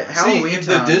 I Halloween if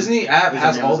the Town Disney app is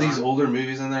has on all Amazon. these older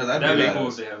movies in there, That'd be cool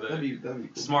if they have that. That'd be cool.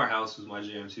 Smart House was my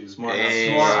jam too. Smart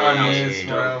Hey. Smart Hey. House. Hey.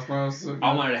 Smart House. Smart House.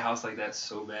 I wanted a house like that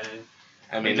so bad.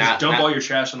 I mean, Like, just dump not all your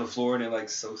trash on the floor and it like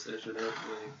soaks that shit up.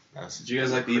 Like, that's- Did you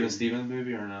guys like the Even Crazy. Stevens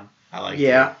movie or no? I like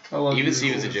Yeah. I love Even these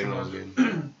Stevens in movies general so was much.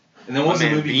 good. And then what's the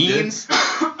Man, movie you did? Beans?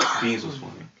 Beans was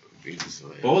funny. Beans is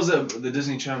hilarious. What was the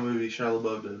Disney Channel movie Shia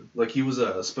LaBeouf did? Like he was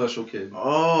a special kid,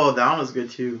 Oh, that one was good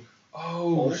too.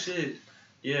 oh shit.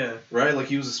 Yeah. right? Like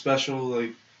he was a special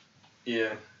like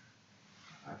Yeah.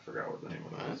 I forgot what the name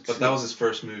of it was, What? but that was his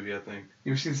first movie, I think.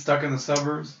 You ever seen Stuck in the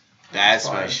Suburbs? That's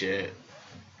my Fire. shit.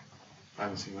 I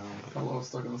haven't seen that one. I love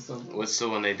Stuck in the Suburbs. What's the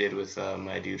one they did with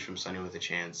my dude from Sunny with a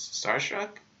Chance? Starstruck?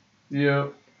 Yeah.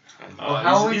 Oh, these-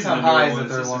 Halloween these Town are the newer High is the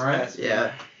ones. third This one, is right? past-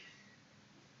 Yeah.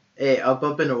 Hey, Up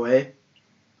and Away.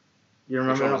 You Which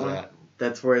remember one that was one? that?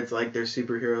 That's where it's like they're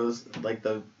superheroes. Like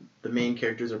the main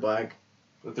characters are black.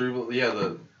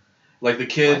 The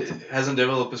kid hasn't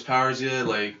developed his powers yet.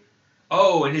 Like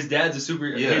Oh, and his dad's a super.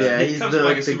 Yeah. he He's comes the- from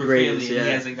like a the super greatest, family. And he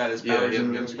yeah. hasn't got his yeah, powers. he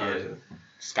hasn't and got his powers yeah. yet.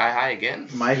 Sky High again?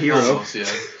 My hero. Almost, yeah.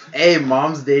 Hey,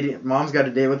 mom's got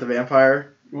a date with the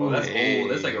vampire. Oh, that's Hey,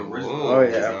 old. That's like original. whoa. Oh, yeah.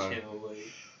 Disney Channel, like-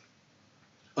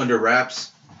 Under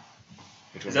Wraps.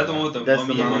 Which Is one that the one with the That's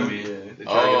the mummy? mummy. Yeah. They try to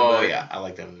get Oh, him back. yeah. I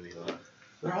like that movie a lot.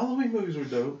 Their Halloween movies were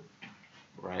dope.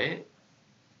 Right?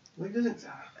 Like doesn't.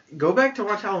 Go back to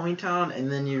watch Halloween Town,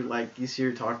 and then you see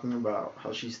her talking about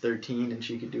how she's 13 and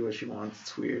she could do what she wants.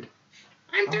 It's weird.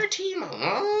 I'm 13, Mom.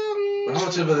 But how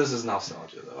much of this is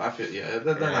nostalgia though? I feel they're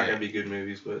not Right. gonna be good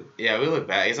movies, but Yeah, we look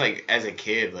back. It's like, as a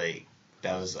kid, like,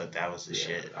 that was the yeah,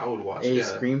 shit. I would watch. Hey, Yeah.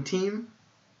 Scream Team.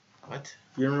 What?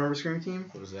 You remember Scream Team?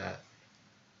 What was that?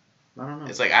 I don't know.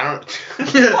 It's like, I don't...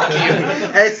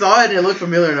 I saw it and it looked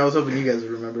familiar, and I was hoping you guys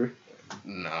would remember.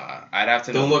 Nah, I'd have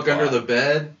to know Don't look under plot. the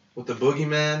bed with the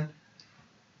boogeyman.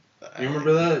 You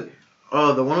remember that?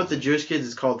 Oh, the one with the Jewish kids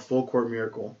is called Full Court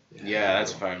Miracle. Yeah,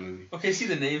 that's a fire movie. Okay, see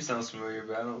the name sounds familiar,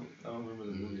 but I don't remember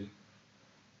the movie.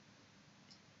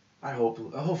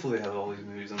 Hopefully they have all these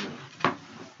movies on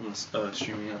the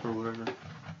streaming app or whatever.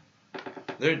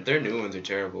 Their new ones are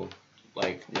terrible.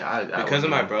 Like, Yeah, because of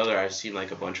my brother, I've seen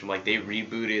like a bunch of them. Like, they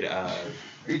rebooted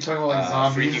Are you talking about like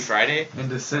zombies Freaky Friday. and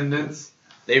Descendants?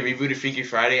 They rebooted Freaky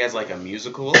Friday as like a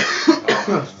musical.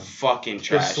 Fucking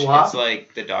trash. swap? It's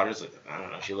like the daughter's like, I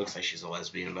don't know. She looks like she's a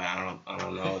lesbian, but I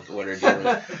don't know what her deal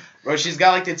is. Bro, she's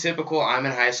got like the typical I'm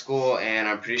in high school and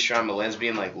I'm pretty sure I'm a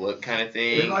lesbian like look kind of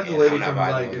thing. It's like the and lady I'm not from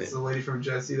vibing like with it's it. the lady from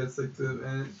Jesse that's like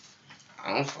the.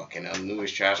 I don't fucking know. The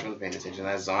newest trash. I wasn't paying attention.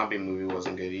 That zombie movie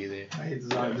wasn't good either. I hate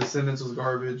design. Descendants was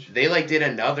garbage. They like did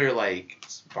another like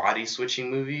body switching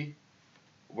movie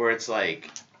where it's like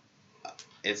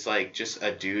just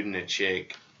a dude and a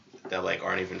chick that like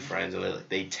aren't even friends and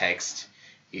they text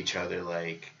each other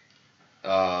like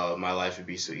my life would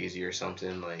be so easy or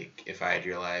something like if I had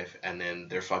your life, and then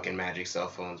their fucking magic cell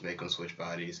phones make them switch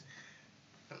bodies.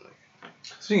 I'm like,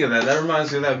 Speaking of that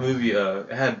reminds me of that movie.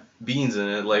 It had beans in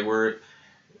it, like where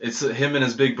it's him and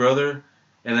his big brother,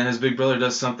 and then his big brother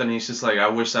does something, and he's just like, I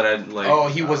wish that I'd like. Oh,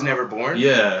 he was never born.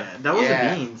 Yeah. That wasn't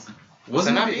Yeah. Beans.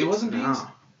 Wasn't that it? not It wasn't Beans.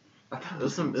 No.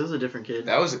 It was a different kid.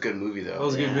 That was a good movie though. That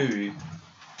was a good Yeah. movie.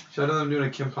 Should I know them doing a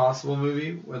Kim Possible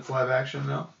movie with live action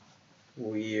now?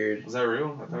 Weird. Was that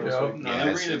real? I thought it was Yeah. fake. No, Yeah,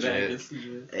 they're it's bringing it back. legit. It's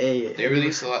legit. Hey, They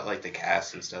released a lot like the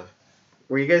cast and stuff.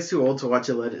 were you guys too old to watch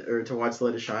Let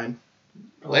It Shine?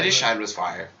 Let It Shine was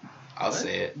fire. I'll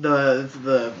say it.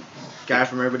 The guy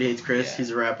from Everybody Hates Chris. Yeah. He's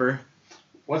a rapper.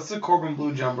 What's the Corbin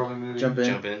Blue Jump Brother movie? Jump in.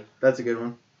 Jump in. That's a good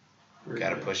one.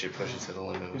 Gotta push it to the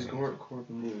limit. Who's Corbin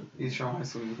Blue? He's from High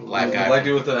School Musical. Black guy. Black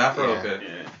dude with the afro. Yeah. Okay.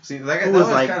 Yeah. See, that guy Who that was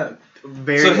was like kind of.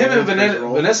 very. So him old and for his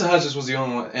role. Vanessa Hudgens was the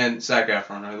only one, and Zac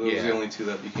Efron. Right? Those were Yeah. the only two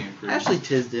that became pretty. Ashley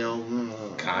Tisdale.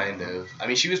 Kind of. I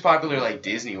mean, she was popular like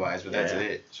Disney wise, but that's Yeah.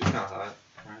 it. She's kind of hot.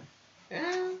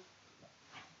 Yeah.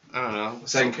 I don't know.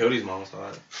 Second Cody's mom was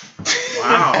hot.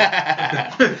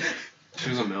 Wow. She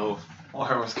was a MILF. All I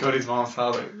heard was Cody's mom's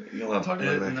father. You allowed to talk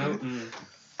about that? No, Kid?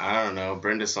 I don't know.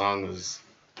 Brenda Song was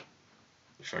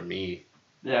for me.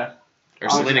 Yeah. Or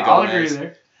Selena I'll agree Gomez.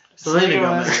 there. Selena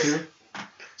Gomez. too.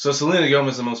 So Selena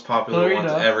Gomez is the most popular Hillary one to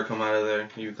Duff. ever come out of there.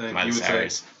 You would think? Miley You would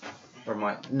Cyrus. say, or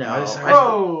Miley No. Cyrus.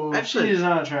 Oh, Actually- she is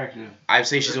not attractive. I'd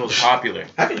say she's the most popular.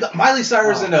 Miley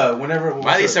Cyrus and whenever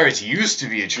Miley Cyrus used to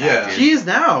be attractive. She is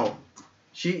now.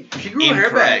 She grew her hair back.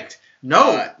 Incorrect.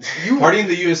 No. You Party in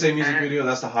the USA music video,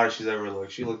 that's the hottest she's ever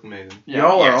looked. She looked amazing.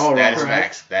 Y'all are Yes, all that wrong. is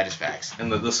facts. That is facts.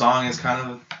 And the song is kind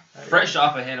of fresh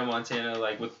off of Hannah Montana,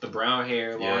 like with the brown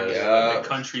hair, long Yeah. hair, the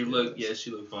country look. Yeah,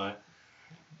 she looked fine.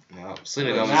 No,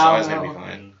 Selena But Gomez is now- always gonna be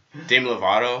fine. Demi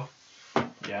Lovato.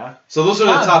 Yeah. So those are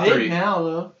the Not top big three. now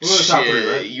though. Those are the top three,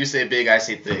 Shit, right? you say big, I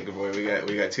say thick, boy. We got two Yeah,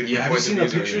 different have you points seen of the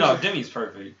view. pictures? No, Demi's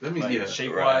perfect. Demi's- Like, yeah,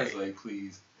 shape right. wise, like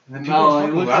please. And then people No, are like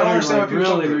fucking look with her. I don't at her understand why like people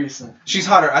really fuck with her. recent. She's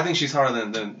hotter. I think she's hotter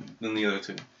than the other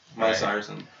two. Miley Right. Cyrus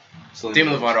and Selena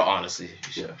Demi Gomez. Lovato, honestly.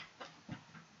 Yeah.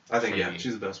 I think, For yeah, me.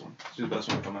 she's the best one. She's the best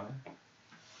one to come out.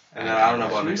 And then I don't know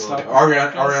about Should we Nickelodeon. stop?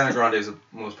 Ariana Grande is the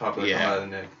most popular to come Yeah, out of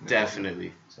the Nick.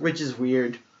 Definitely. Which is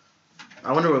weird.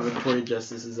 I wonder what Victoria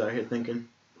Justice is out here thinking.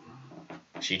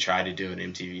 She tried to do an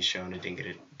MTV show and it didn't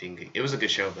get. It was a good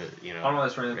show, but you know. I don't know if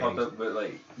that's randomly popped ratings. up, but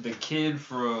like the kid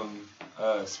from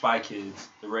Spy Kids,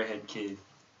 the redhead kid.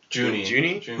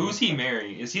 Junie? Who's he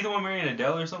marrying? Is he the one marrying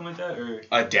Adele or something like that? Or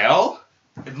Adele?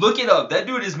 look it up. That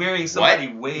dude is marrying somebody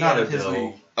way Not out of his Adele.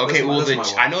 league. Okay, That's my- well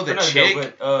that's my I wife. know the Not chick.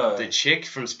 Adele, but, The chick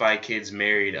from Spy Kids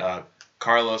married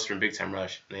Carlos from Big Time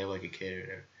Rush, and they have like a kid or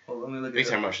whatever. hold on, let me look Big it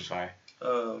Time up. Rush is fire.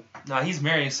 Nah, he's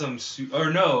marrying some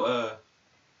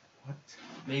what?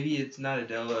 Maybe it's not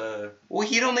Adele. Well,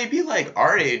 he'd only be like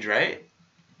our age, right?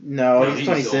 No, No, he's he's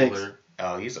 26. older.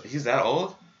 Oh, he's that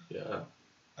old? Yeah.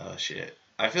 Oh shit.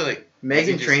 I feel like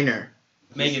Megan just- Trainor.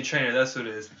 Megan Trainor, that's who it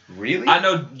is. really. I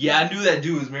know. Yeah, I knew that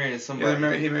dude was marrying Yeah,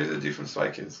 somebody. he married the dude from Spy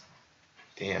Kids.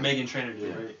 Damn. Megan Trainor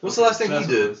did, right? What's the last thing That's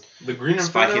he what it did? was. The Green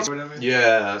Spy Inferno? Kids. Whatever.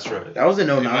 Yeah, that's right. That was in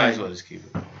You might as 09. well just keep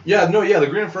it. Yeah, the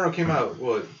Green Inferno came out,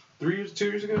 what, 2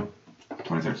 years ago?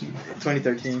 2013.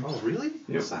 2013. Oh, really?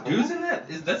 Yep. Who's in that?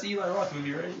 That's Eli Roth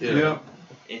movie, right? Yeah. Yep.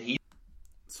 And he.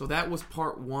 So that was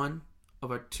part one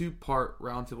of a 2-part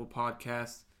Roundtable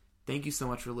podcast. Thank you so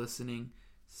much for listening.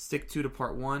 Stick to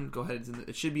part one. Go ahead.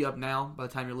 It should be up now by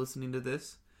the time you're listening to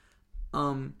this.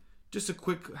 Just a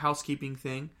quick housekeeping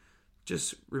thing.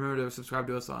 Just remember to subscribe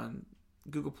to us on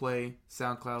Google Play,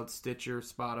 SoundCloud, Stitcher,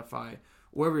 Spotify,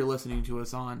 wherever you're listening to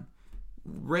us on.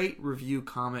 Rate, review,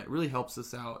 comment. It really helps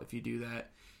us out if you do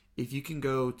that. If you can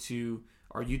go to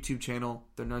our YouTube channel,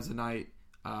 The Nerds of Night,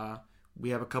 we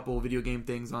have a couple of video game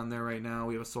things on there right now.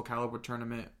 We have a Soul Calibur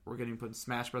tournament. We're getting putting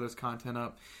Smash Brothers content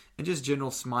up. And just general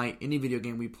Smite. Any video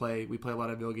game we play a lot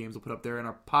of video games. We'll put up there. In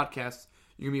our podcast,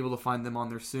 you're going to be able to find them on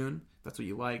there soon. If that's what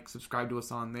you like. Subscribe to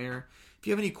us on there. If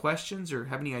you have any questions or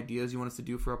have any ideas you want us to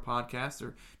do for our podcast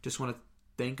or just want to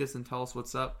thank us and tell us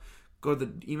what's up, go to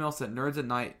the email us at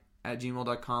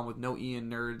nerdsatnight@gmail.com with no E in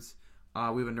nerds. We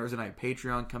have a Nerds at Night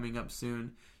Patreon coming up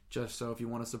soon. Just so if you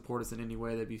want to support us in any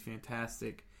way, that'd be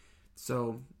fantastic.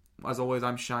 So, as always,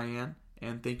 I'm Cheyenne,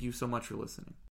 and thank you so much for listening.